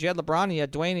LeBron. Yeah, but you had LeBron, and you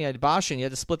had Dwayne, and you had Bosh, and you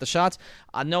had to split the shots.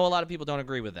 I know a lot of people don't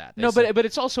agree with that. But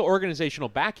it's also organizational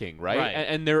backing, right?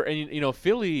 And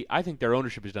Philly, I think their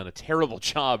ownership has done a terrible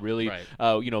job, really,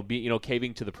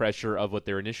 caving to the pressure of what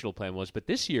their initial plan was. But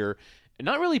this year,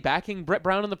 not really backing Brett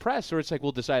Brown in the press, or it's like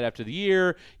we'll decide after the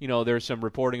year. There's some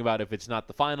reporting about if it's not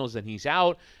the finals, then he's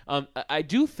out. I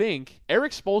do think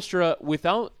Eric Spoelstra,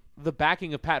 without the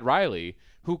backing of Pat Riley,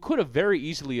 who could have very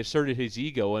easily asserted his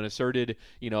ego and asserted,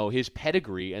 his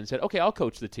pedigree and said, okay, I'll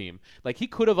coach the team. Like, he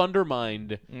could have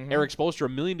undermined Eric Spoelstra a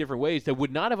million different ways that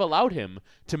would not have allowed him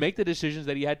to make the decisions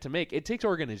that he had to make. It takes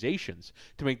organizations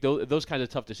to make those kinds of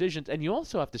tough decisions. And you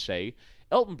also have to say,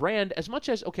 Elton Brand, as much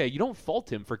as, okay, you don't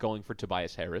fault him for going for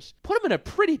Tobias Harris, put him in a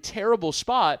pretty terrible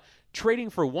spot trading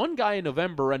for one guy in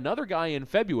November, another guy in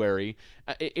February.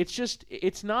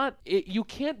 You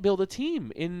can't build a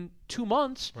team in 2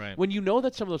 months when you know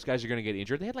that some of those guys are going to get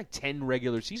injured. They had like 10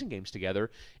 regular season games together.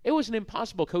 It was an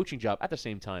impossible coaching job. At the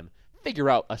same time, figure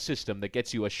out a system that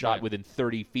gets you a shot within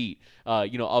 30 feet,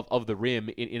 of the rim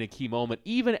in a key moment,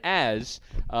 even as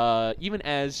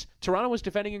Toronto was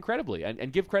defending incredibly.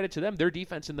 And give credit to them. Their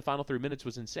defense in the final 3 minutes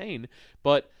was insane.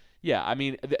 But yeah, I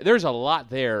mean, there's a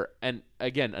lot there. And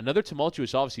again, another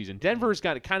tumultuous offseason. Denver's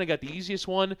kind of got the easiest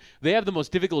one. They have the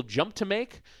most difficult jump to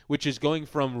make, which is going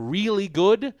from really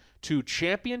good to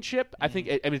championship. I mean,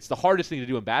 it's the hardest thing to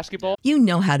do in basketball. You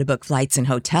know how to book flights and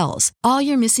hotels. All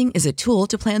you're missing is a tool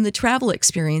to plan the travel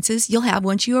experiences you'll have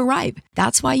once you arrive.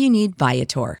 That's why you need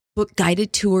Viator. Book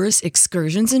guided tours,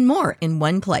 excursions, and more in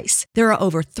one place. There are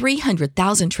over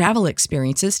 300,000 travel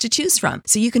experiences to choose from,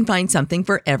 so you can find something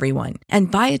for everyone. And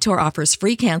Viator offers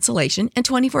free cancellation and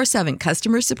 24/7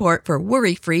 customer support for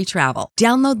worry-free travel.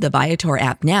 Download the Viator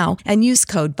app now and use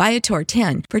code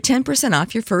Viator10 for 10%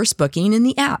 off your first booking in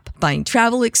the app. Find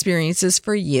travel experiences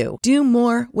for you. Do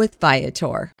more with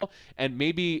Viator. And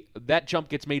maybe that jump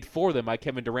gets made for them by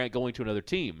Kevin Durant going to another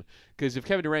team. Because if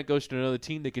Kevin Durant goes to another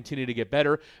team, they continue to get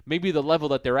better. Maybe the level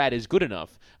that they're at is good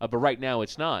enough, but right now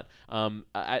it's not.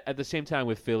 At the same time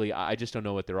with Philly, I just don't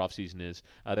know what their offseason is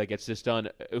that gets this done.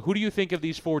 Who do you think of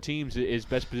these four teams is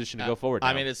best positioned to go forward now?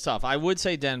 I mean, it's tough. I would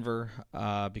say Denver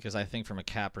because I think from a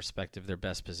cap perspective, they're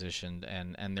best positioned,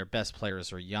 and their best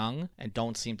players are young and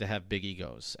don't seem to have big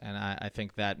egos. And I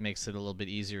think that makes it a little bit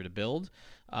easier to build.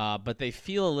 But they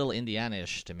feel a little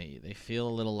Indiana-ish to me. They feel a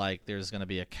little like there's going to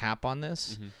be a cap on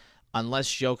this. Unless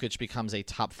Jokic becomes a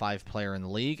top 5 player in the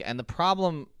league. And the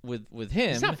problem with him...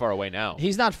 He's not far away now.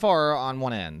 He's not far on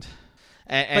one end.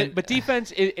 But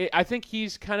defense, I think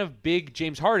he's kind of big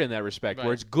James Harden in that respect,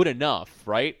 where it's good enough,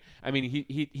 right? I mean,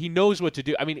 he knows what to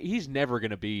do. I mean, he's never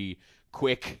going to be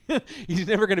quick. He's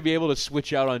never going to be able to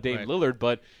switch out on Dame Lillard.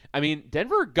 But, I mean,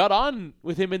 Denver got on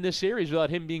with him in this series without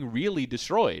him being really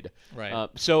destroyed. Right.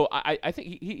 So I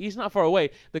think he's not far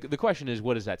away. The question is,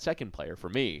 what is that second player for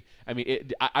me? I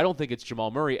mean, I don't think it's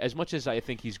Jamal Murray, as much as I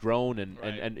think he's grown and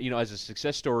as a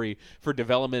success story for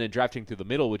development and drafting through the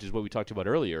middle, which is what we talked about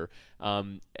earlier.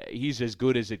 He's as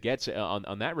good as it gets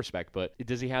on that respect. But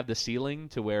does he have the ceiling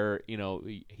to where,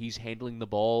 he's handling the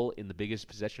ball in the biggest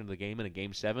possession of the game in a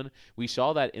Game 7? We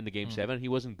saw that in the Game 7. He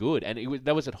wasn't good. And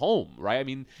that was at home, right? I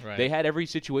mean, they had every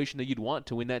situation that you'd want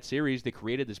to win that series. They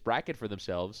created this bracket for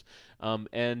themselves.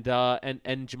 And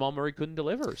Jamal Murray couldn't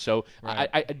deliver. So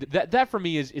that for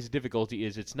me is difficulty.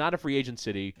 Is it's not a free agent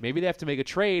city. Maybe they have to make a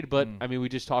trade, but I mean,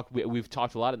 we've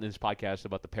talked a lot in this podcast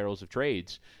about the perils of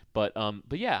trades. But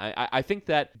yeah, I think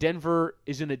that Denver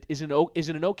is in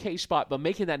an okay spot, but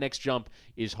making that next jump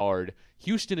is hard.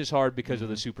 Houston is hard because of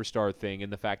the superstar thing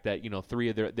and the fact that three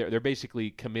of they're basically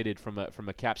committed from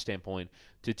a cap standpoint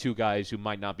to two guys who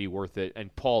might not be worth it,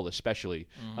 and Paul especially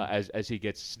as he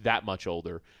gets that much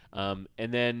older. And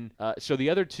then so the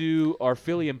other two are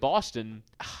Philly and Boston.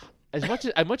 As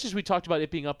much as we talked about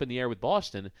it being up in the air with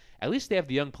Boston, at least they have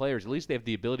the young players. At least they have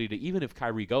the ability to, even if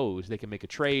Kyrie goes, they can make a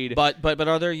trade. But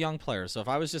are there young players? So if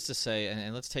I was just to say,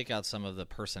 and let's take out some of the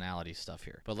personality stuff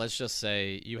here, but let's just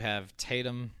say you have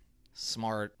Tatum,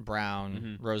 Smart,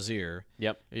 Brown, Rozier.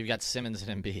 Yep. You've got Simmons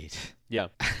and Embiid. Yeah.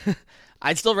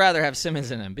 I'd still rather have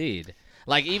Simmons and Embiid.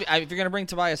 Like, even if you're going to bring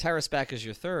Tobias Harris back as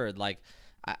your third, like,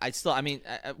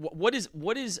 what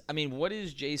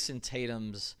is Jason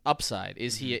Tatum's upside?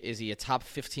 Is he a top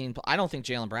 15? I don't think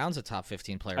Jaylen Brown's a top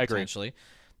 15 player potentially.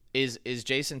 Is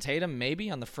Jason Tatum maybe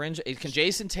on the fringe? Can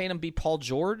Jason Tatum be Paul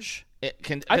George? I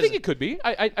think it could be.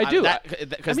 I do.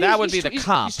 Because that would be the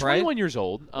comp, he's right? 21 years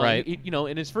old. Right.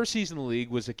 In his first season in the league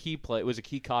was a key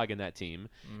cog in that team.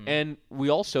 And we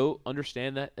also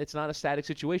understand that it's not a static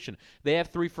situation. They have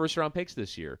 3 first-round picks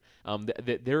this year.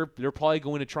 They're probably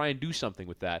going to try and do something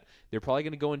with that. They're probably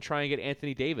going to go and try and get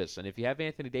Anthony Davis. And if you have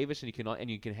Anthony Davis and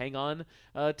you can hang on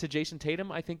to Jason Tatum,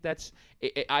 I think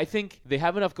I think they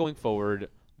have enough going forward.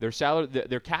 Their salary,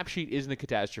 their cap sheet isn't a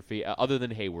catastrophe, other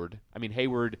than Hayward. I mean,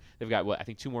 Hayward, they've got, I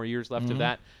think 2 more years left of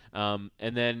that. And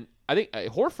then I think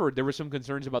Horford, there were some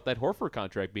concerns about that Horford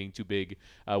contract being too big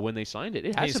when they signed it.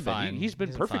 It hasn't been. He's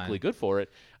been perfectly good for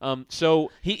it.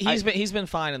 So he's been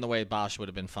fine in the way Bosh would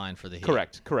have been fine for the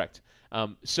Heat. Correct.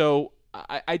 So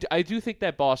I do think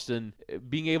that Boston,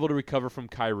 being able to recover from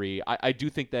Kyrie, I do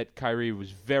think that Kyrie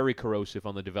was very corrosive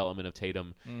on the development of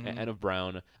Tatum and of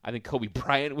Brown. I think Kobe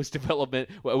Bryant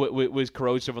was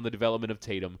corrosive on the development of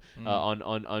Tatum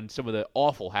on some of the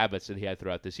awful habits that he had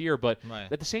throughout this year. But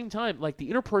at the same time, like,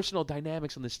 the interpersonal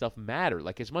dynamics on this stuff matter.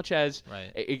 Like, as much as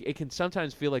it can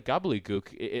sometimes feel like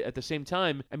gobbledygook, at the same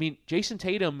time, I mean, Jason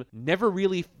Tatum never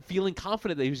really feeling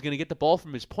confident that he was going to get the ball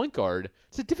from his point guard.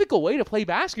 It's a difficult way to play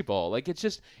basketball. Like,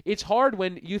 it's hard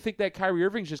when you think that Kyrie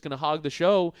Irving's just going to hog the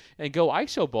show and go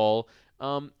ISO ball.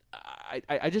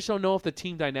 I just don't know if the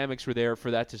team dynamics were there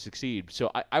for that to succeed.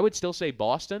 So I would still say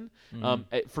Boston.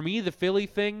 For me, the Philly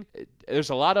thing, there's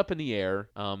a lot up in the air.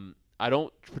 I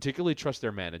don't particularly trust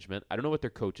their management. I don't know what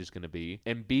their coach is going to be.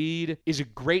 Embiid is a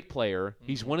great player.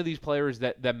 He's one of these players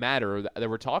that matter, that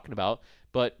we're talking about,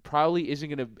 but probably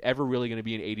isn't ever really going to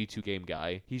be an 82-game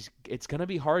guy. It's going to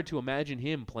be hard to imagine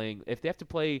him playing. If they have to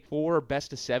play 4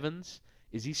 best-of-7s,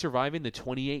 is he surviving the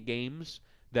 28 games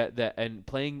that and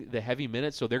playing the heavy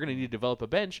minutes? So they're going to need to develop a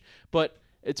bench. But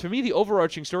to me, the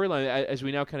overarching storyline, as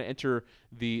we now kind of enter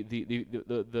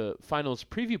the finals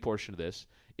preview portion of this,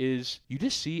 is you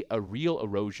just see a real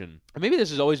erosion. And maybe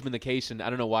this has always been the case, and I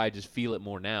don't know why I just feel it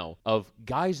more now, of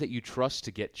guys that you trust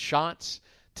to get shots,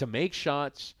 to make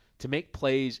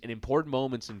plays in important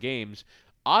moments in games.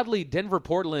 Oddly,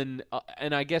 Denver-Portland,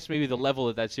 and I guess maybe the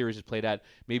level that series is played at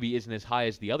maybe isn't as high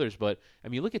as the others, but, I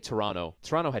mean, look at Toronto.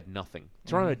 Toronto had nothing.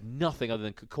 Toronto had nothing other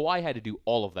than Kawhi had to do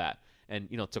all of that. And,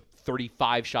 took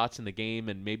 35 shots in the game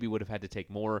and maybe would have had to take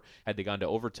more had they gone to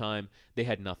overtime. They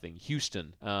had nothing.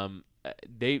 Houston,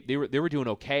 they were doing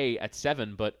okay at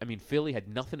 7, but, I mean, Philly had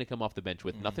nothing to come off the bench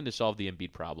with, nothing to solve the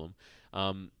Embiid problem.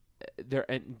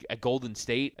 At Golden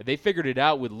State, they figured it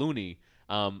out with Looney,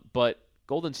 but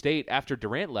Golden State, after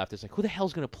Durant left, it's like, who the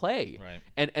hell's going to play? Right.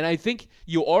 And I think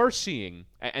you are seeing,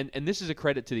 and this is a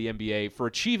credit to the NBA for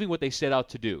achieving what they set out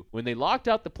to do. When they locked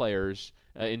out the players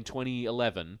in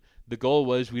 2011, the goal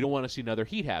was we don't want to see another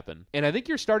Heat happen. And I think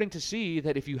you're starting to see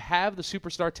that if you have the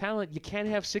superstar talent, you can't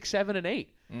have 6, 7, and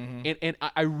 8. And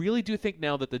I really do think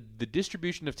now that the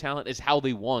distribution of talent is how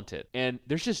they want it. And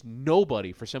there's just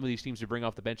nobody for some of these teams to bring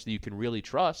off the bench that you can really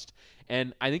trust.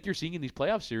 And I think you're seeing in these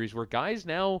playoff series where guys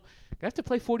now have to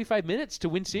play 45 minutes to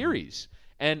win series.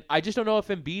 And I just don't know if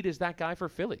Embiid is that guy for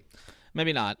Philly.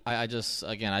 Maybe not. I just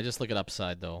look at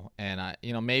upside though, and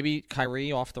maybe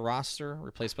Kyrie off the roster,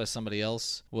 replaced by somebody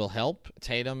else, will help.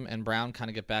 Tatum and Brown kind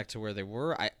of get back to where they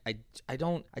were. I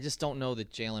just don't know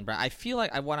that Jaylen Brown. I feel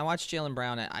like when I watch Jaylen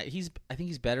Brown, I think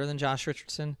he's better than Josh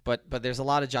Richardson, but there's a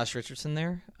lot of Josh Richardson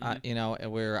there,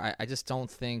 where I just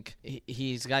don't think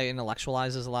he's a guy who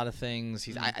intellectualizes a lot of things.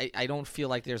 I don't feel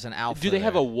like there's an alpha. Do they there.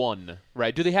 have a one?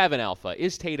 Right? Do they have an alpha?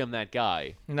 Is Tatum that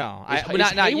guy? No,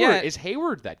 not yet. Is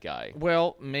Hayward that guy?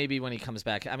 Well, maybe when he comes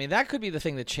back. I mean, that could be the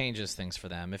thing that changes things for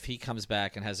them if he comes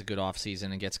back and has a good offseason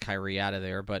and gets Kyrie out of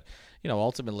there. But,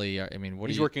 ultimately, I mean,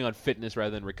 he's working on fitness rather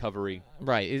than recovery.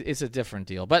 Right. It's a different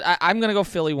deal. But I'm going to go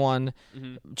Philly 1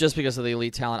 just because of the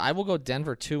elite talent. I will go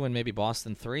Denver 2 and maybe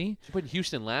Boston 3. You put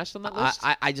Houston last on that list?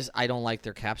 I don't like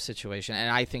their cap situation.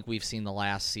 And I think we've seen the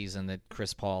last season that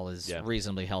Chris Paul is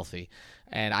reasonably healthy.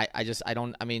 And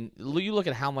you look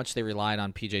at how much they relied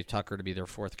on P.J. Tucker to be their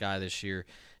 4th guy this year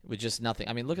with just nothing.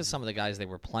 I mean, look at some of the guys they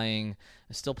were playing,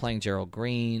 still playing Gerald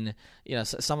Green.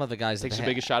 Some of the guys takes the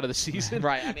biggest shot of the season.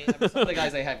 Right. I mean, some of the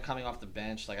guys they had coming off the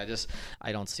bench, I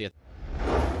don't see it.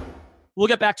 We'll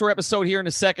get back to our episode here in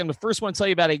a second, but first I want to tell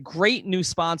you about a great new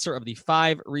sponsor of the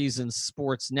 5 Reasons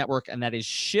Sports Network, and that is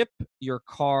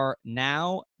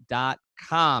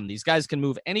ShipYourCarNow.com. These guys can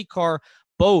move any car,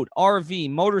 boat, RV,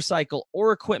 motorcycle,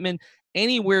 or equipment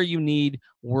anywhere you need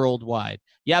worldwide.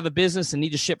 You have a business and need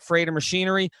to ship freight or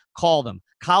machinery? Call them.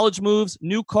 College moves,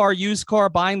 new car, used car,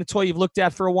 buying the toy you've looked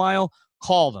at for a while?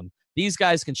 Call them. These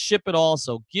guys can ship it all,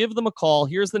 so give them a call.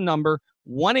 Here's the number,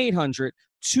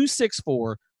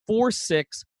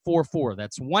 1-800-264-4644.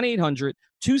 That's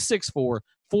 1-800-264-4644,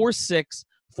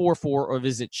 or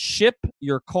visit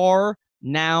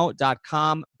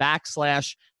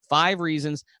shipyourcarnow.com/5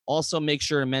 reasons. Also, make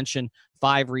sure to mention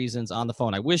 5 reasons on the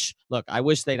phone. I wish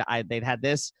they'd had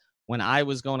this when I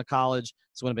was going to college.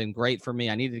 This would have been great for me.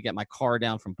 I needed to get my car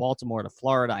down from Baltimore to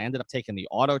Florida. I ended up taking the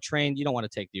auto train. You don't want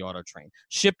to take the auto train.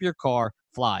 Ship your car,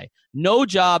 fly. No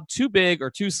job too big or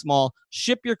too small.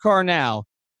 Ship Your Car Now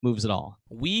moves it all.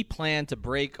 We plan to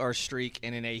break our streak,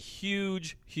 and in a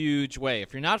huge, huge way.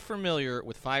 If you're not familiar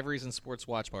with 5 Reasons Sports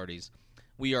Watch Parties,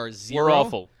 we are 0. We're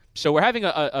awful. So we're having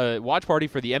a watch party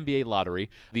for the NBA lottery.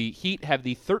 The Heat have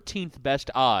the 13th best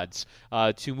odds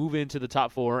to move into the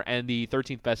top 4 and the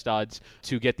 13th best odds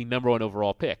to get the number 1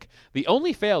 overall pick. The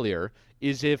only failure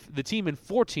is if the team in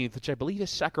 14th, which I believe is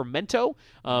Sacramento,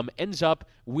 ends up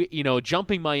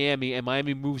jumping Miami, and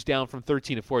Miami moves down from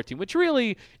 13 to 14, which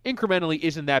really incrementally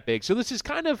isn't that big. So this is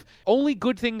kind of only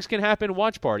good things can happen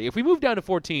watch party. If we move down to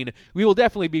 14, we will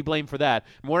definitely be blamed for that.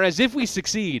 Whereas if we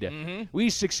succeed, we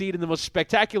succeed in the most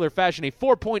spectacular fashion, a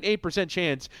 4.8%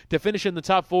 chance to finish in the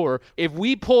top 4. If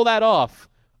we pull that off,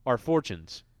 our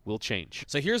fortunes will change.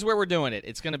 So here's where we're doing it.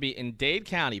 It's going to be in Dade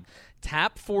County.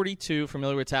 Tap 42,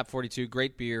 familiar with Tap 42,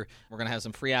 great beer. We're going to have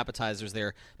some free appetizers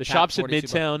there. The shop's at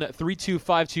Midtown,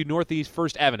 3252 Northeast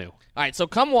 1st Avenue. All right, so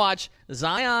come watch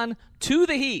Zion to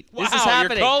the Heat. Wow, this is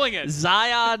happening. You're calling it.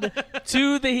 Zion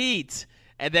to the Heat.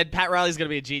 And then Pat Riley's going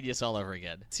to be a genius all over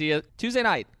again. See you Tuesday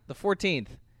night, the 14th,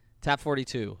 Tap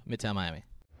 42, Midtown Miami.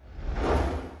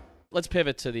 Let's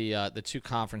pivot to the two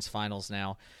conference finals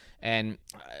now. And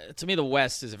to me, the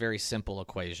West is a very simple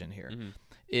equation here.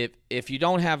 If you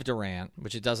don't have Durant,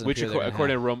 which it doesn't appear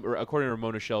according to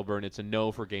Ramona Shelburne, it's a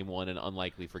no for Game 1 and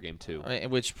unlikely for Game 2.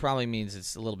 Which probably means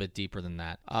it's a little bit deeper than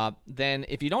that. Then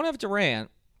if you don't have Durant,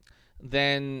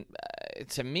 then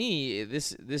to me,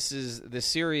 this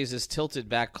series is tilted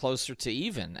back closer to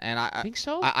even. And I think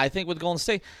so. I think with Golden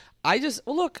State, let's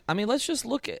just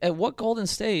look at what Golden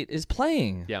State is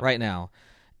playing right now.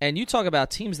 And you talk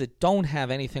about teams that don't have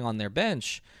anything on their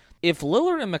bench. If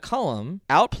Lillard and McCollum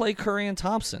outplay Curry and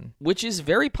Thompson, which is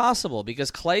very possible because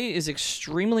Clay is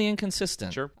extremely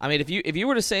inconsistent. Sure. I mean, if you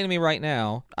were to say to me right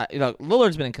now,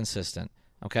 Lillard's been inconsistent,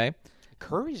 okay?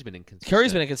 Curry's been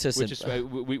inconsistent. Which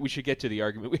is we should get to the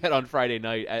argument we had on Friday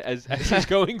night as he's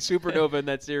going supernova in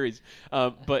that series.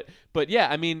 But yeah,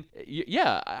 I mean,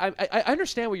 I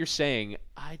understand what you're saying.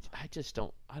 I just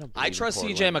don't. I trust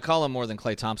C.J. McCollum more than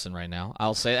Klay Thompson right now.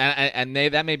 I'll say, and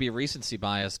that may be recency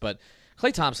bias, but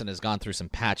Klay Thompson has gone through some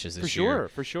patches this year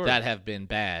for sure that have been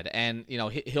bad, and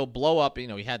he'll blow up.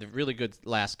 He had a really good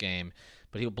last game,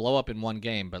 but he'll blow up in one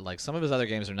game. But like some of his other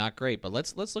games are not great. But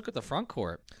let's look at the front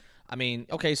court. I mean,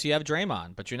 okay, so you have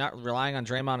Draymond, but you're not relying on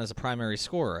Draymond as a primary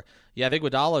scorer. You have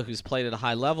Iguodala, who's played at a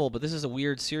high level, but this is a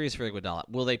weird series for Iguodala.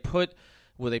 Will they put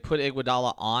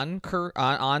Iguodala on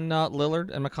Lillard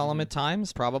and McCollum at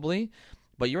times? Probably.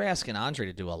 But you're asking Andre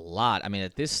to do a lot. I mean,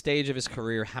 at this stage of his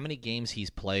career, how many games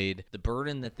he's played, the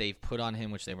burden that they've put on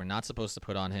him, which they were not supposed to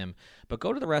put on him. But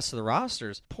go to the rest of the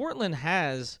rosters. Portland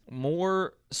has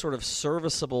more sort of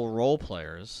serviceable role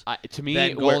players to me,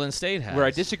 than Golden State has. Where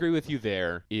I disagree with you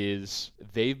there is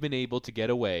they've been able to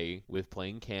get away with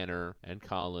playing Kanter and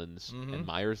Collins and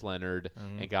Myers Leonard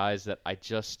and guys that I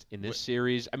just, in this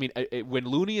series, I mean, when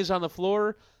Looney is on the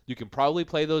floor, you can probably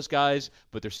play those guys,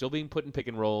 but they're still being put in pick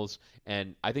and rolls.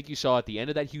 And I think you saw at the end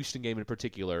of that Houston game in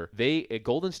particular,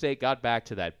 Golden State got back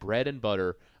to that bread and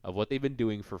butter of what they've been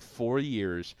doing for 4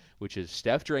 years, which is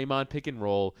Steph Draymond pick and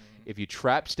roll. If you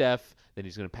trap Steph, then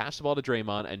he's going to pass the ball to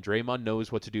Draymond, and Draymond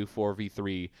knows what to do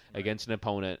 4v3 against an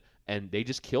opponent. And they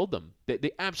just killed them.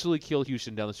 They absolutely killed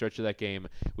Houston down the stretch of that game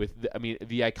with,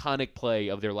 the iconic play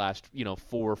of their last 4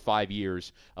 or 5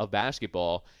 years of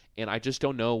basketball. And I just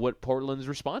don't know what Portland's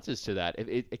response is to that.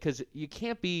 Because you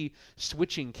can't be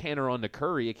switching Kanter onto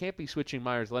Curry. You can't be switching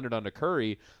Myers Leonard onto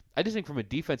Curry. I just think from a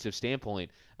defensive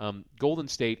standpoint, Golden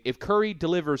State, if Curry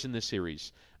delivers in this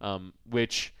series,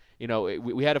 which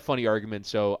we had a funny argument,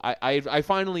 so I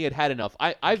finally had enough.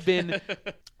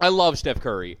 I love Steph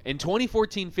Curry. In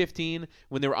 2014-15,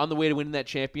 when they were on the way to winning that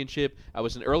championship, I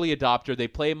was an early adopter. They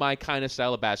play my kind of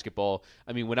style of basketball.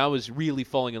 I mean, when I was really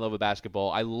falling in love with basketball,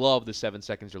 I loved the 7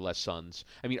 seconds or less Suns.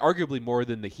 I mean, arguably more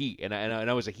than the Heat, and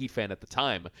I was a Heat fan at the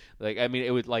time.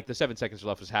 It was like the 7 seconds or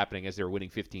less was happening as they were winning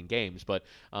 15 games. But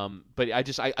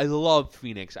I loved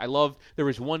Phoenix. There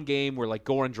was one game where like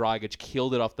Goran Dragic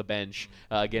killed it off the bench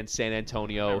against San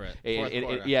Antonio.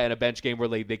 In a bench game where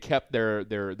they kept their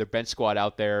bench squad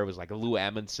out there. It was like Lou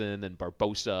Amundsen and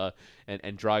Barbosa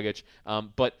and Dragic.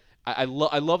 But I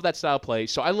love that style of play.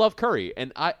 So I love Curry.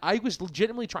 And I was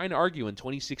legitimately trying to argue in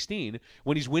 2016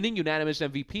 when he's winning unanimous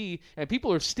MVP, and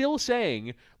people are still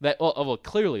saying that, well,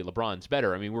 clearly LeBron's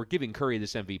better. I mean, we're giving Curry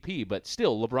this MVP, but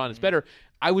still LeBron is better.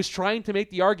 I was trying to make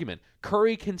the argument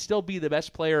Curry can still be the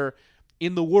best player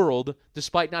in the world,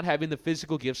 despite not having the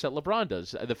physical gifts that LeBron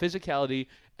does. The physicality,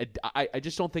 I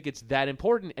just don't think it's that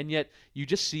important, and yet you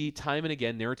just see time and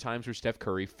again there are times where Steph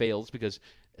Curry fails because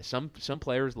some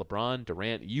players, LeBron,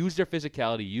 Durant, use their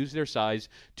physicality, use their size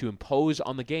to impose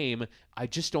on the game. I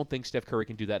just don't think Steph Curry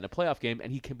can do that in a playoff game,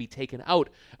 and he can be taken out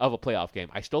of a playoff game.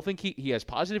 I still think he has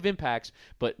positive impacts,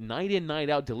 but night in, night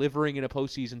out, delivering in a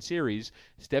postseason series,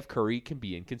 Steph Curry can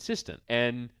be inconsistent.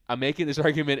 And I'm making this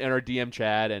argument in our DM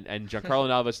chat, and Giancarlo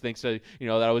Navas thinks that that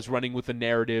I was running with the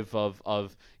narrative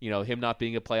of him not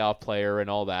being a playoff player and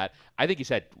all that. I think he's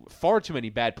had far too many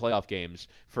bad playoff games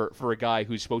for a guy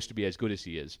who's supposed to be as good as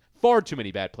he is. Far too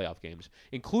many bad playoff games,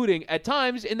 including at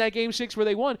times in that Game 6 where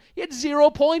they won. He had 0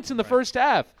 points in the first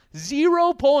half.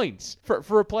 0 points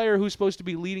for a player who's supposed to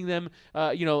be leading them,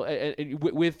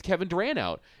 with Kevin Durant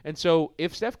out. And so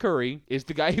if Steph Curry is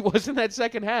the guy he was in that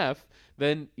second half,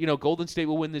 then Golden State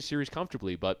will win this series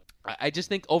comfortably. But I just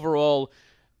think overall,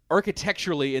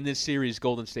 architecturally in this series,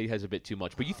 Golden State has a bit too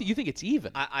much. But you think it's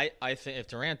even? I think if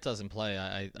Durant doesn't play,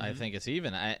 I think it's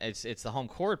even. It's the home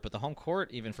court, but the home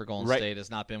court, even for Golden State,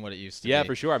 has not been what it used to be. Yeah,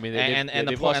 for sure. I mean,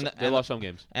 they lost some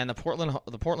games. And the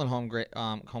Portland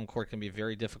home court can be a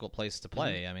very difficult place to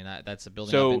play. I mean, that's a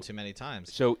building I've been to many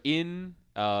times. So in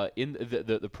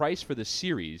the price for the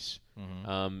series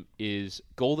is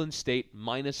Golden State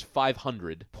minus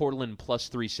 500, Portland plus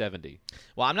 370.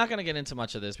 Well, I'm not going to get into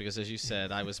much of this because, as you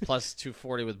said, I was plus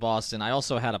 240 with Boston. I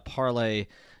also had a parlay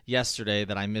yesterday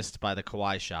that I missed by the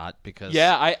Kawhi shot because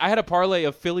I had a parlay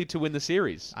of Philly to win the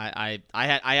series. I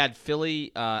had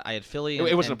Philly.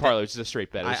 It wasn't a parlay; it was just a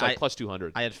straight bet. It was plus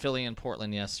 200. I had Philly and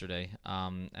Portland yesterday,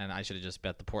 and I should have just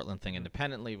bet the Portland thing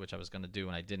independently, which I was going to do,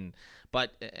 and I didn't.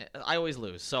 But I always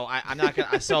lose, so I'm not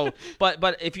going to.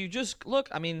 But if you just look,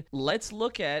 I mean, let's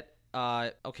look at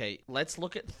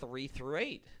 3 through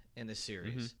 8. In this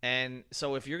series. And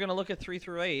so if you're going to look at 3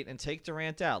 through 8 and take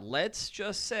Durant out, let's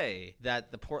just say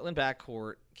that the Portland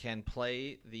backcourt can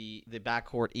play the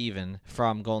backcourt even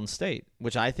from Golden State,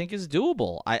 which I think is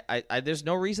doable. I there's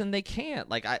no reason they can't.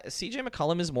 CJ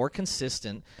McCollum is more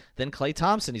consistent than Klay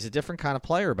Thompson. He's a different kind of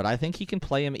player, but I think he can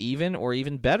play him even or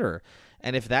even better.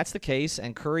 And if that's the case,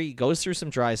 and Curry goes through some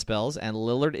dry spells, and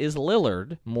Lillard is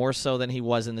Lillard, more so than he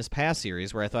was in this past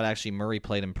series, where I thought actually Murray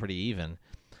played him pretty even,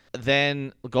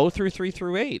 then go through 3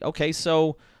 through 8. Okay,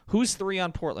 so who's 3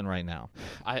 on Portland right now?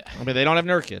 I mean, they don't have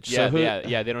Nurkic. Yeah,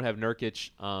 so they don't have Nurkic.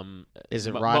 Is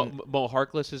it Mo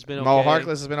Harkless has been okay? Mo Harkless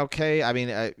has been okay. I mean,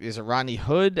 is it Rodney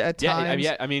Hood at times?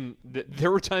 I mean, there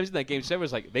were times in that game 7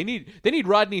 was like they need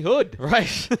Rodney Hood,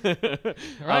 right?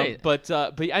 Right. But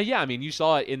I mean, you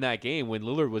saw it in that game when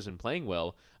Lillard wasn't playing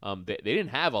well. They didn't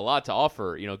have a lot to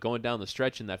offer, going down the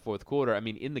stretch in that fourth quarter. I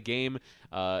mean, in the game,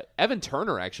 Evan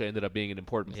Turner actually ended up being an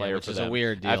important player which for is them. a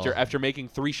weird deal. After making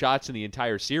 3 shots in the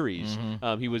entire series,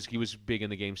 he was big in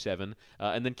the game 7.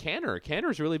 And then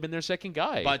Kanter's really been their second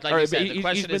guy. But like you said, the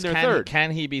question is,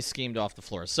 can he be schemed off the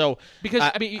floor? So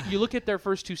because I mean, you look at their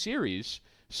first 2 series.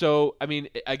 So, I mean,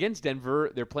 against Denver,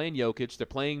 they're playing Jokic, they're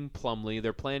playing Plumlee,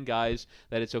 they're playing guys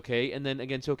that it's okay. And then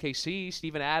against OKC,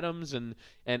 Steven Adams, and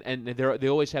they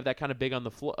always have that kind of big on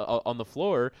the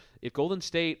floor. If Golden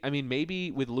State, I mean,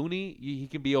 maybe with Looney, he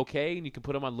can be okay, and you can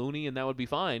put him on Looney, and that would be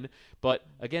fine. But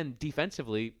again,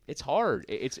 defensively, it's hard.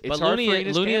 It's but hard Looney, for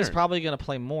Enes Looney Kanter. Is probably going to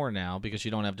play more now because you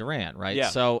don't have Durant, right? Yeah.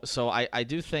 So I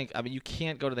do think, I mean, you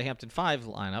can't go to the Hampton's 5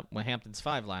 lineup.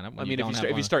 I mean,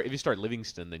 if you start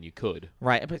Livingston, then you could.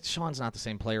 Right, but Sean's not the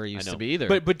same player he used to be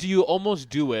either. But do you almost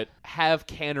do it? Have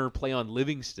Kanter play on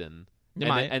Livingston,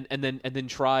 and then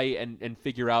try and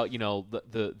figure out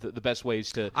the best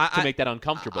ways to make that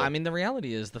uncomfortable. I mean, the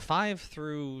reality is the 5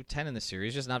 through 10 in the series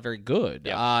is just not very good.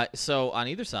 Yeah. So on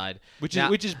either side, which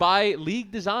is by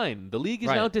league design. The league is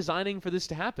right. now designing for this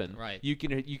to happen. Right. You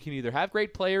can either have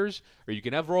great players or you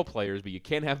can have role players, but you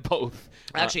can't have both.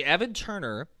 Actually, Evan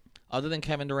Turner, other than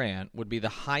Kevin Durant, would be the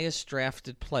highest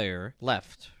drafted player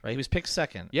left, right? He was picked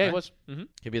second. Yeah, right? He was. Mm-hmm.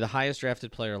 He'd be the highest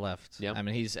drafted player left. Yeah. I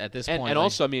mean, he's at this point. And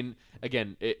also, I mean,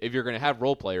 again, if you're going to have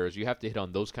role players, you have to hit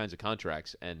on those kinds of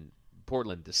contracts, and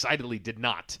Portland decidedly did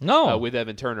not. No. With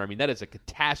Evan Turner. I mean, that is a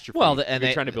catastrophe. Well,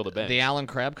 they're trying to build a bench. The Allen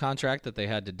Crabbe contract that they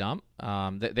had to dump,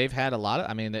 they've had a lot of.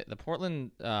 I mean, the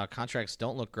Portland contracts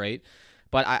don't look great,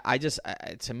 but I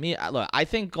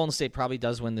think Golden State probably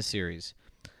does win the series.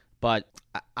 But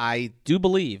I do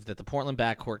believe that the Portland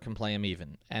backcourt can play him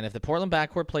even. And if the Portland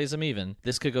backcourt plays him even,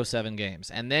 this could go 7 games.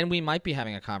 And then we might be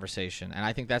having a conversation. And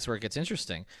I think that's where it gets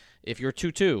interesting. If you're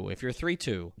 2-2, if you're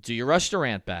 3-2, do you rush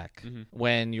Durant back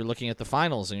when you're looking at the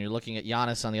finals and you're looking at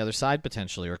Giannis on the other side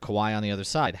potentially, or Kawhi on the other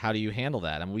side? How do you handle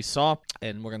that? I mean, we saw,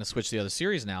 and we're going to switch to the other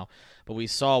series now, but we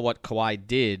saw what Kawhi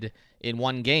did in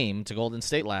one game to Golden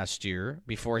State last year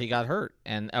before he got hurt.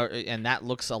 And that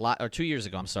looks a lot, or 2 years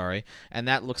ago, I'm sorry, and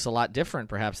that looks a lot different different,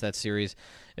 perhaps, that series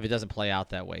if it doesn't play out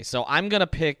that way. So I'm going to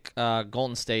pick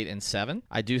Golden State in 7.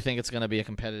 I do think it's going to be a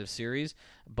competitive series,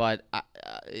 but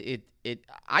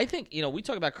I think, we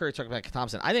talk about Curry, talk about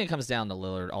Thompson. I think it comes down to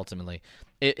Lillard ultimately.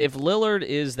 If Lillard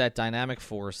is that dynamic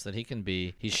force that he can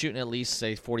be, he's shooting at least,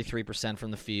 say, 43% from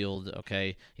the field,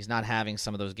 okay? He's not having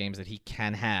some of those games that he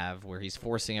can have where he's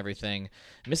forcing everything,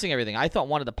 missing everything. I thought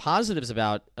one of the positives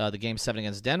about the Game 7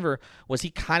 against Denver was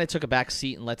he kind of took a back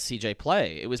seat and let CJ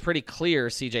play. It was pretty clear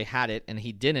CJ had it, and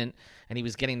he didn't, and he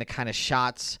was getting the kind of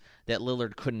shots that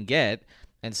Lillard couldn't get.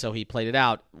 And so he played it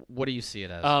out. What do you see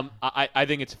it as? I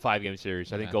think it's a 5-game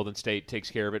series. I think Golden State takes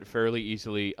care of it fairly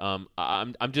easily. I'm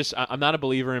not a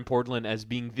believer in Portland as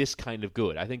being this kind of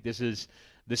good. I think this is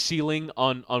the ceiling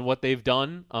on what they've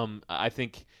done. I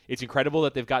think it's incredible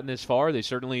that they've gotten this far. They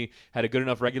certainly had a good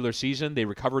enough regular season. They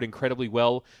recovered incredibly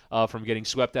well from getting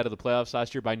swept out of the playoffs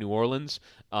last year by New Orleans.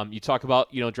 You talk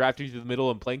about drafting through the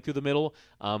middle and playing through the middle.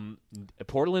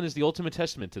 Portland is the ultimate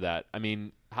testament to that. I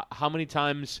mean, how many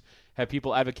times have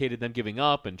people advocated them giving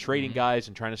up and trading guys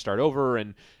and trying to start over,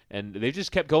 and they've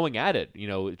just kept going at it,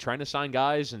 trying to sign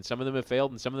guys, and some of them have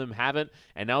failed and some of them haven't,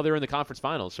 and now they're in the conference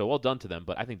finals, so well done to them.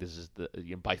 But I think this is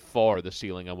by far the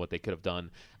ceiling on what they could have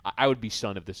done. I would be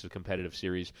stunned if this is a competitive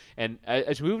series. And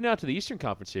as we move now to the Eastern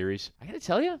Conference Series, I got to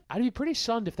tell you, I'd be pretty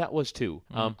stunned if that was too.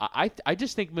 I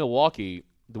just think Milwaukee,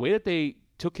 the way that they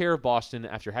took care of Boston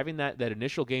after having that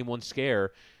initial Game 1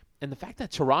 scare, and the fact that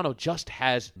Toronto just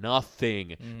has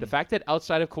nothing. The fact that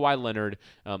outside of Kawhi Leonard,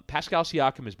 Pascal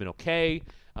Siakam has been okay,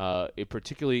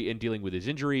 particularly in dealing with his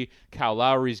injury. Kyle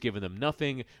Lowry's given them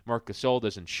nothing. Marc Gasol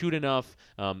doesn't shoot enough.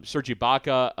 Serge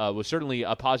Ibaka was certainly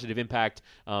a positive impact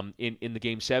in the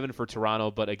Game 7 for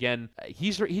Toronto, but again,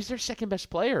 he's their second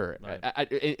best player,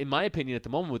 right, in my opinion, at the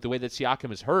moment, with the way that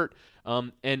Siakam is hurt.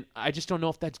 And I just don't know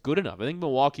if that's good enough. I think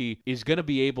Milwaukee is going to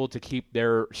be able to keep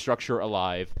their structure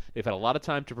alive. They've had a lot of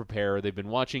time to prepare. They've been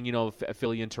watching,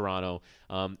 Philly and Toronto.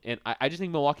 And I just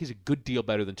think Milwaukee's a good deal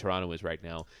better than Toronto is right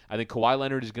now. I think Kawhi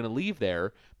Leonard is going to leave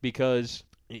there because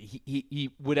he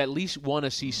would at least want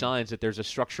to see signs that there's a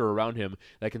structure around him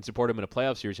that can support him in a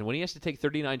playoff series. And when he has to take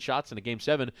 39 shots in a Game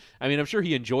 7, I mean, I'm sure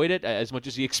he enjoyed it as much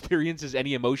as he experiences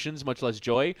any emotions, much less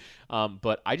joy.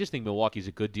 But I just think Milwaukee's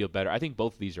a good deal better. I think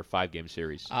both of these are 5-game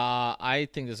series. I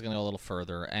think this is going to go a little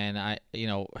further. And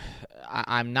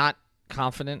I'm not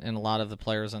confident in a lot of the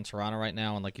players on Toronto right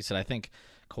now. And like you said, I think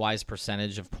Kawhi's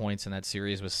percentage of points in that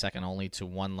series was second only to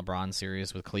one LeBron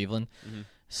series with Cleveland.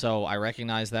 So I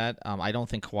recognize that. I don't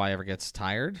think Kawhi ever gets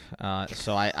tired.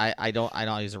 So I don't.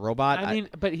 He's a robot. I mean,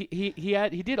 but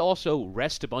he did also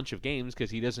rest a bunch of games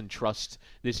because he doesn't trust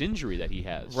this injury that he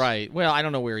has. Right. Well, I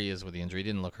don't know where he is with the injury. He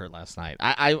didn't look hurt last night.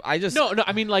 I just no.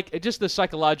 I mean, like just the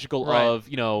psychological of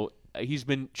he's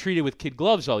been treated with kid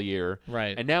gloves all year,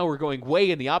 right? And now we're going way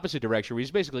in the opposite direction, where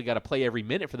he's basically got to play every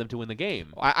minute for them to win the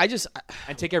game.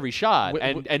 And take every shot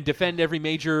and defend every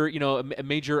major,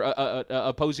 major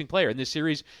opposing player in this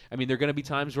series. I mean, there are going to be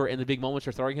times where in the big moments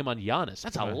they're throwing him on Giannis.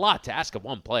 That's a lot to ask of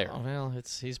one player. Oh, well,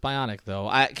 he's bionic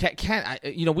though.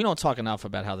 We don't talk enough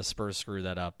about how the Spurs screw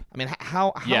that up. I mean,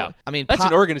 how? Yeah. I mean, that's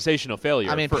an organizational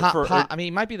failure. I mean, I mean,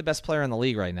 he might be the best player in the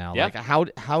league right now. Yeah. Like,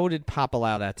 how did Pop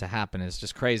allow that to happen? It's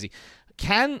just crazy.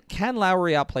 Can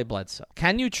Lowry outplay Bledsoe?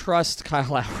 Can you trust Kyle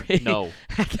Lowry? No.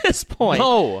 At this point,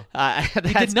 no.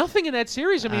 He did nothing in that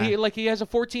series. I mean, he has a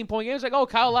 14-point game. It's like,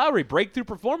 Kyle Lowry, breakthrough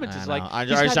performance. It's like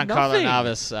he's got nothing.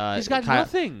 He's got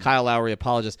nothing. Kyle Lowry,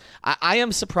 apologist. I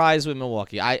am surprised with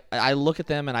Milwaukee. I look at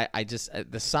them and I just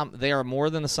the sum. They are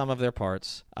more than the sum of their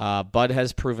parts. Bud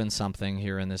has proven something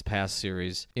here in this past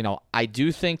series. I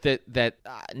do think that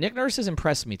Nick Nurse has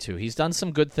impressed me too. He's done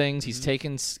some good things. He's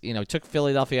taken took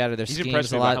Philadelphia out of their schemes. He's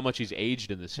impressed me about how much he's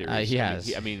aged in this series. He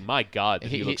has. I mean, my God,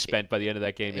 he looks spent by the end of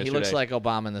that game yesterday. He looks like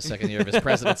Obama in the second year of his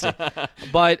presidency.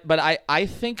 But I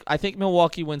think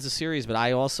Milwaukee wins the series. But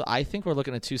I think we're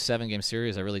looking at 2 7-game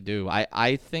series. I really do.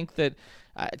 I think that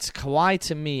it's Kawhi,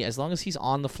 to me, as long as he's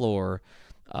on the floor,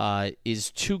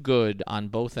 is too good on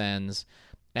both ends.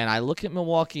 And I look at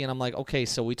Milwaukee, and I'm like, okay,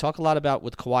 so we talk a lot about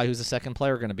with Kawhi, who's the second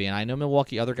player going to be. And I know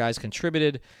Milwaukee, other guys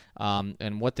contributed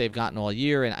and what they've gotten all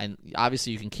year. And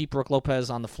obviously you can keep Brook Lopez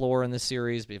on the floor in this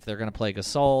series. If they're going to play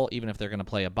Gasol, even if they're going to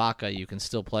play Ibaka, you can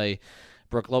still play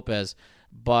Brook Lopez.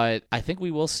 But I think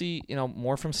we will see,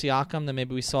 more from Siakam than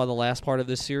maybe we saw the last part of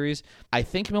this series. I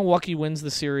think Milwaukee wins the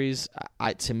series,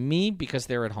 to me, because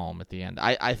they're at home at the end.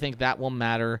 I think that will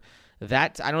matter. I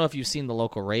don't know if you've seen the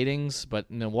local ratings,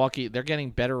 but Milwaukee, they're getting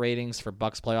better ratings for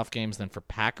Bucks playoff games than for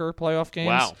Packer playoff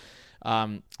games.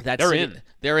 Wow.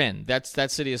 They're in. That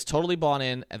city is totally bought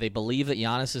in. They believe that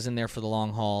Giannis is in there for the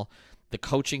long haul. the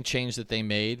coaching change that they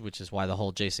made, which is why the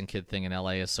whole Jason Kidd thing in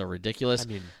LA is so ridiculous. I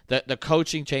mean, the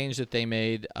coaching change that they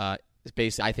made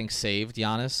basically, I think, saved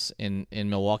Giannis in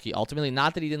Milwaukee. Ultimately,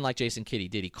 not that he didn't like Jason Kidd. He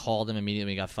did. He called him immediately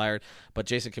when he got fired. But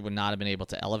Jason Kidd would not have been able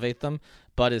to elevate them.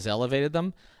 Bud has elevated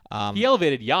them. He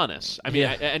elevated Giannis. I mean,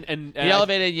 yeah. and he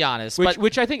elevated Giannis.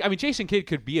 Which I think, I mean, Jason Kidd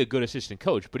could be a good assistant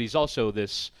coach, but he's also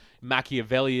this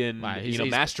Machiavellian,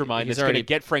 mastermind that's going to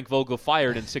get Frank Vogel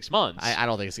fired in 6 months. I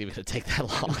don't think it's even going to take that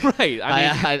long. Right.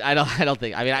 I don't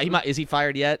think. I mean, is he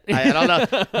fired yet? I don't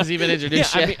know. Has he been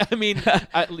introduced yet? I mean,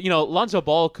 Lonzo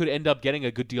Ball could end up getting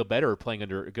a good deal better playing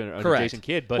under Jason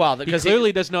Kidd, but he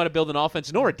clearly doesn't know how to build an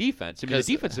offense nor a defense. I mean, the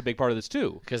defense is a big part of this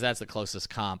too. Because that's the closest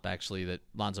comp actually that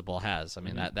Lonzo Ball has. I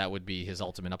mean, that would be his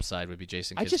ultimate upside would be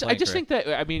Jason Kidd's I just think that,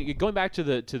 I mean, going back to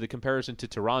the comparison to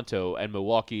Toronto and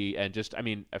Milwaukee, and just, I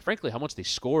mean, frankly, how much they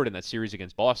scored in that series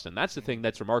against Boston. That's the thing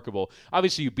that's remarkable.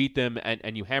 Obviously, you beat them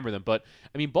and you hammer them, but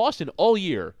I mean, Boston all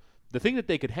year, the thing that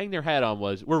they could hang their hat on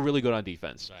was we're really good on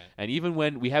defense. Right. And even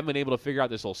when we haven't been able to figure out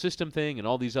this whole system thing and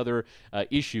all these other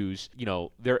issues,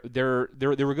 they were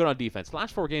good on defense. The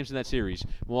last 4 games in that series,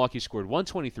 Milwaukee scored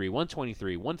 123,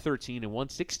 123, 113, and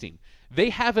 116. They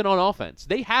have it on offense.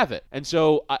 They have it. And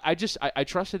so I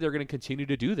trust that they're going to continue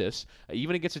to do this,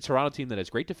 even against a Toronto team that has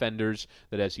great defenders,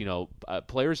 that has,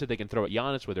 players that they can throw at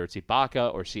Giannis, whether it's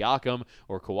Ibaka or Siakam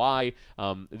or Kawhi.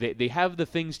 They have the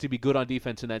things to be good on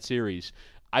defense in that series.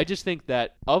 I just think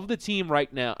that of the team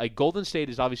right now, Golden State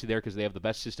is obviously there because they have the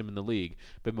best system in the league,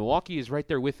 but Milwaukee is right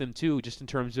there with them too, just in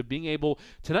terms of being able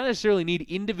to not necessarily need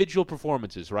individual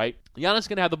performances, right? Giannis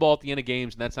going to have the ball at the end of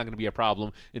games, and that's not going to be a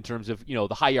problem in terms of,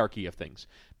 the hierarchy of things.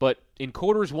 But in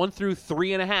quarters 1 through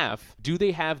 3.5, do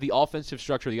they have the offensive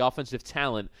structure, the offensive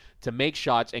talent to make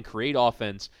shots and create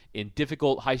offense in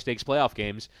difficult, high-stakes playoff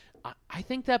games? I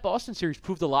think that Boston series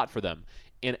proved a lot for them.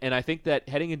 And I think that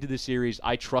heading into this series,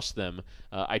 I trust them.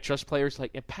 I trust players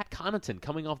like Pat Connaughton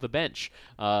coming off the bench,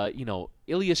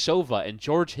 Ilyasova and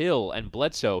George Hill and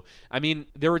Bledsoe. I mean,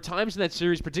 there were times in that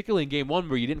series, particularly in Game 1,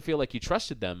 where you didn't feel like you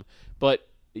trusted them, but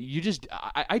you just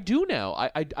I do now.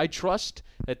 I trust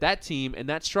that team and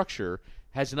that structure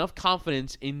has enough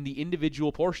confidence in the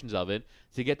individual portions of it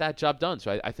to get that job done.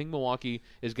 So I think Milwaukee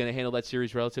is going to handle that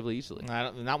series relatively easily.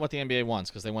 Not what the NBA wants,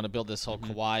 because they want to build this whole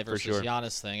Kawhi versus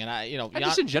Giannis thing. And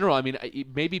just in general, I mean,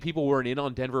 maybe people weren't in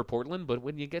on Denver or Portland, but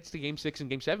when you get to Game 6 and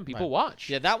Game 7, people watch.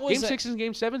 Yeah, that was Game 6 and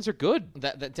Game 7s are good.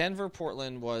 That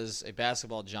Denver-Portland was a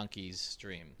basketball junkie's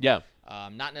dream. Yeah.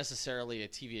 Not necessarily a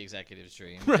TV executive's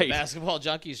dream. Right. A basketball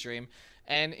junkie's dream.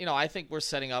 And, I think we're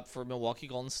setting up for Milwaukee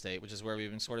Golden State, which is where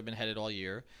we've been headed all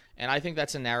year. And I think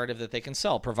that's a narrative that they can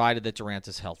sell, provided that Durant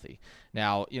is healthy.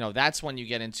 Now, that's when you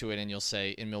get into it and you'll say,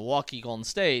 in Milwaukee Golden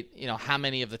State, how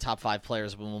many of the top 5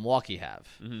 players will Milwaukee have?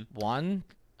 Mm-hmm. 1?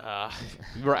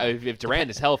 If Durant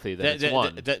is healthy, then it's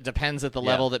 1. Depends at the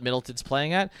level that Middleton's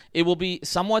playing at. It will be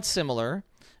somewhat similar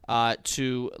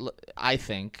to, I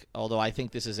think, although I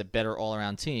think this is a better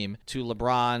all-around team, to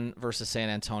LeBron versus San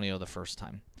Antonio the first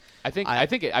time. I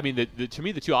mean, to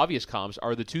me, the two obvious comps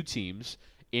are the two teams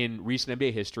in recent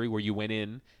NBA history where you went in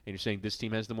and you're saying this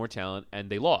team has the more talent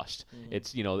and they lost.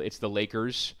 Mm-hmm. It's the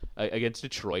Lakers against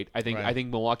Detroit. I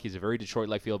think Milwaukee is a very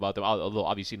Detroit-like feel about them, although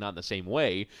obviously not in the same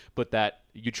way, but that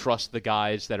you trust the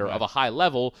guys that are of a high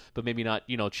level, but maybe not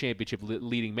championship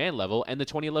leading man level, and the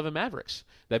 2011 Mavericks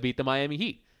that beat the Miami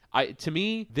Heat. To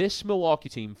me, this Milwaukee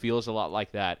team feels a lot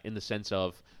like that in the sense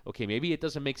of, okay, maybe it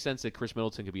doesn't make sense that Chris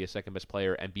Middleton could be a second-best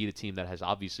player and beat a team that has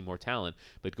obviously more talent,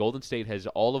 but Golden State has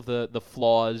all of the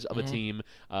flaws of a team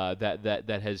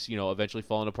that has eventually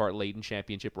fallen apart late in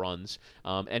championship runs,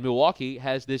 and Milwaukee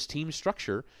has this team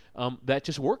structure that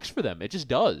just works for them. It just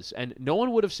does, and no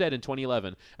one would have said in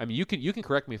 2011. I mean, you can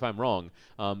correct me if I'm wrong,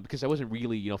 because I wasn't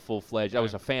really full-fledged. I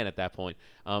was a fan at that point,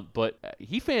 but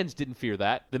Heat fans didn't fear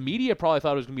that. The media probably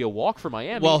thought it was going to be a walk for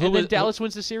Miami, and then Dallas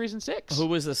wins the series in 6. Who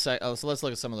was the so let's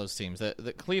look at some of those teams.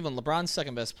 The Cleveland, LeBron's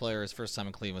second best player his first time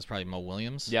in Cleveland was probably Mo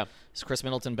Williams. Yeah. Is Chris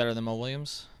Middleton better than Mo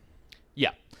Williams?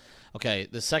 Yeah. Okay,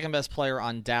 the second best player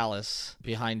on Dallas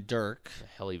behind Dirk. The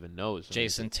hell even knows?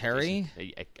 Jason Terry.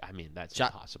 I mean, that's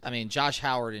impossible. I mean, Josh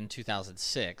Howard in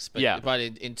 2006. But, yeah. But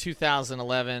in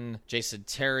 2011, Jason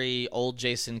Terry, old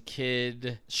Jason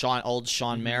Kidd, old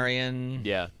Sean Marion.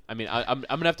 Yeah. I mean, I'm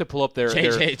gonna have to pull up their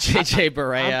JJ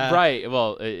Barea. Right.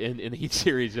 Well, in the Heat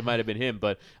series, it might have been him,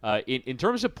 but in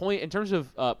terms of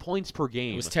points per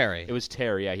game, it was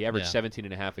Terry. Yeah, he averaged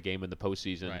 17.5 a game in the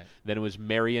postseason. Right. Then it was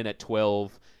Marion at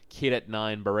 12. Kidd at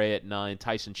 9, Barea at 9,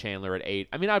 Tyson Chandler at 8.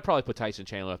 I mean, I'd probably put Tyson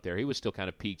Chandler up there. He was still kind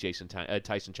of peak Tyson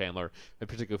Chandler,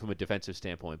 particularly from a defensive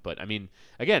standpoint. But, I mean,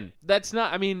 again, that's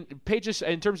not – I mean, Pages,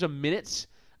 in terms of minutes,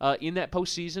 in that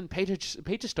postseason. Peja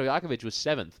Stojakovic was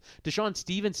 7th. Deshaun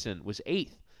Stevenson was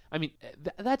 8th. I mean,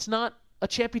 that's not a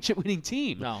championship-winning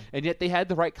team. No. And yet they had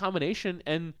the right combination,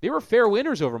 and they were fair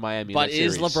winners over Miami. But in that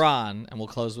is series. LeBron, and we'll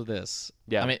close with this.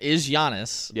 Yeah. I mean, is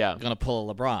Giannis Yeah. going to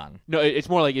pull a LeBron? No, it's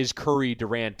more like, is Curry,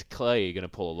 Durant, Clay going to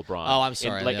pull a LeBron? Oh, I'm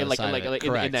sorry.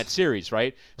 In that series,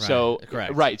 right? Right. So,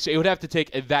 Correct. Right. So it would have to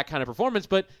take that kind of performance,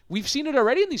 but we've seen it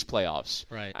already in these playoffs.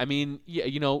 Right. I mean,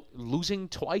 losing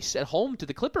twice at home to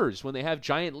the Clippers when they have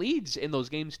giant leads in those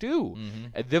games too.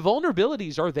 Mm-hmm. The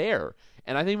vulnerabilities are there.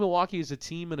 And I think Milwaukee is a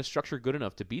team and a structure good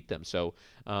enough to beat them. So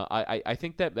I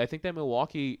think that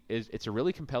Milwaukee it's a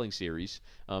really compelling series.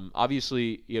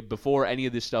 Obviously, before any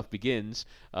of this stuff begins,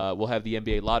 we'll have the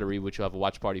NBA lottery, which we'll have a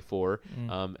watch party for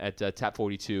at Tap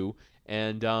 42.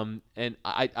 And I'm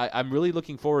really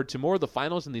looking forward to more of the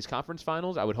finals and these conference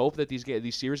finals. I would hope that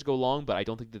these series go long, but I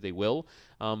don't think that they will.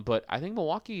 But I think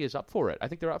Milwaukee is up for it. I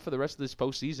think they're up for the rest of this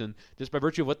postseason just by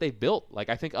virtue of what they've built. Like,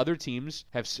 I think other teams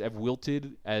have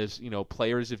wilted as,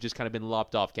 players have just kind of been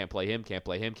lopped off. Can't play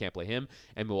him.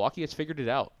 And Milwaukee has figured it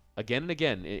out. Again and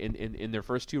again in their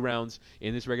first 2 rounds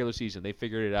in this regular season, they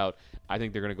figured it out. I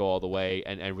think they're going to go all the way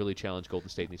and really challenge Golden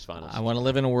State in these finals. I want to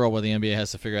live in a world where the NBA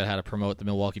has to figure out how to promote the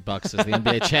Milwaukee Bucks as the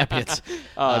NBA champions.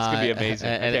 Oh, it's going to be amazing.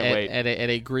 I can't wait. At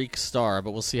a Greek star,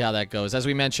 but we'll see how that goes. As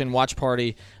we mentioned, watch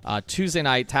party Tuesday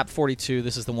night, Tap 42.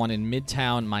 This is the one in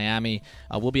Midtown, Miami.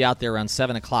 We'll be out there around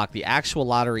 7 o'clock. The actual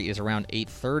lottery is around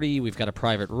 8:30. We've got a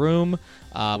private room.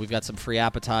 We've got some free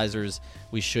appetizers.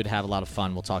 We should have a lot of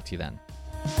fun. We'll talk to you then.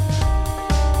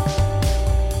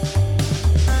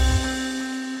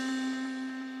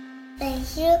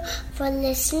 Thank you for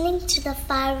listening to the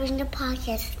Five Reasons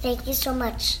Podcast. Thank you so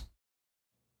much.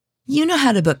 You know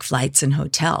how to book flights and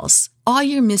hotels. All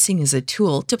you're missing is a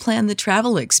tool to plan the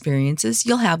travel experiences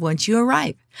you'll have once you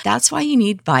arrive. That's why you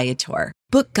need Viator.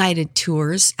 Book guided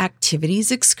tours,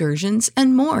 activities, excursions,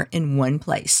 and more in one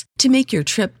place to make your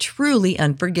trip truly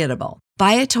unforgettable.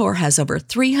 Viator has over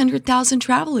 300,000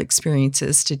 travel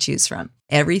experiences to choose from.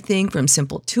 Everything from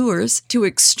simple tours to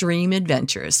extreme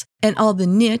adventures and all the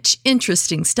niche,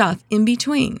 interesting stuff in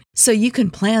between. So you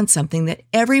can plan something that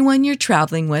everyone you're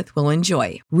traveling with will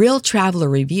enjoy. Real traveler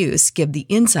reviews give the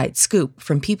inside scoop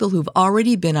from people who've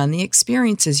already been on the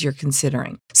experiences you're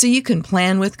considering. So you can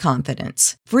plan with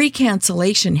confidence. Free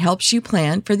cancellation helps you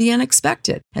plan for the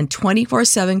unexpected. And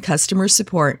 24/7 customer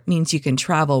support means you can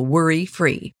travel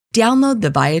worry-free. Download the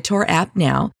Viator app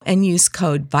now and use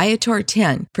code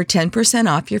Viator10 for 10%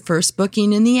 off your first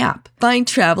booking in the app. Find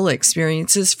travel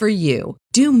experiences for you.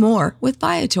 Do more with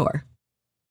Viator.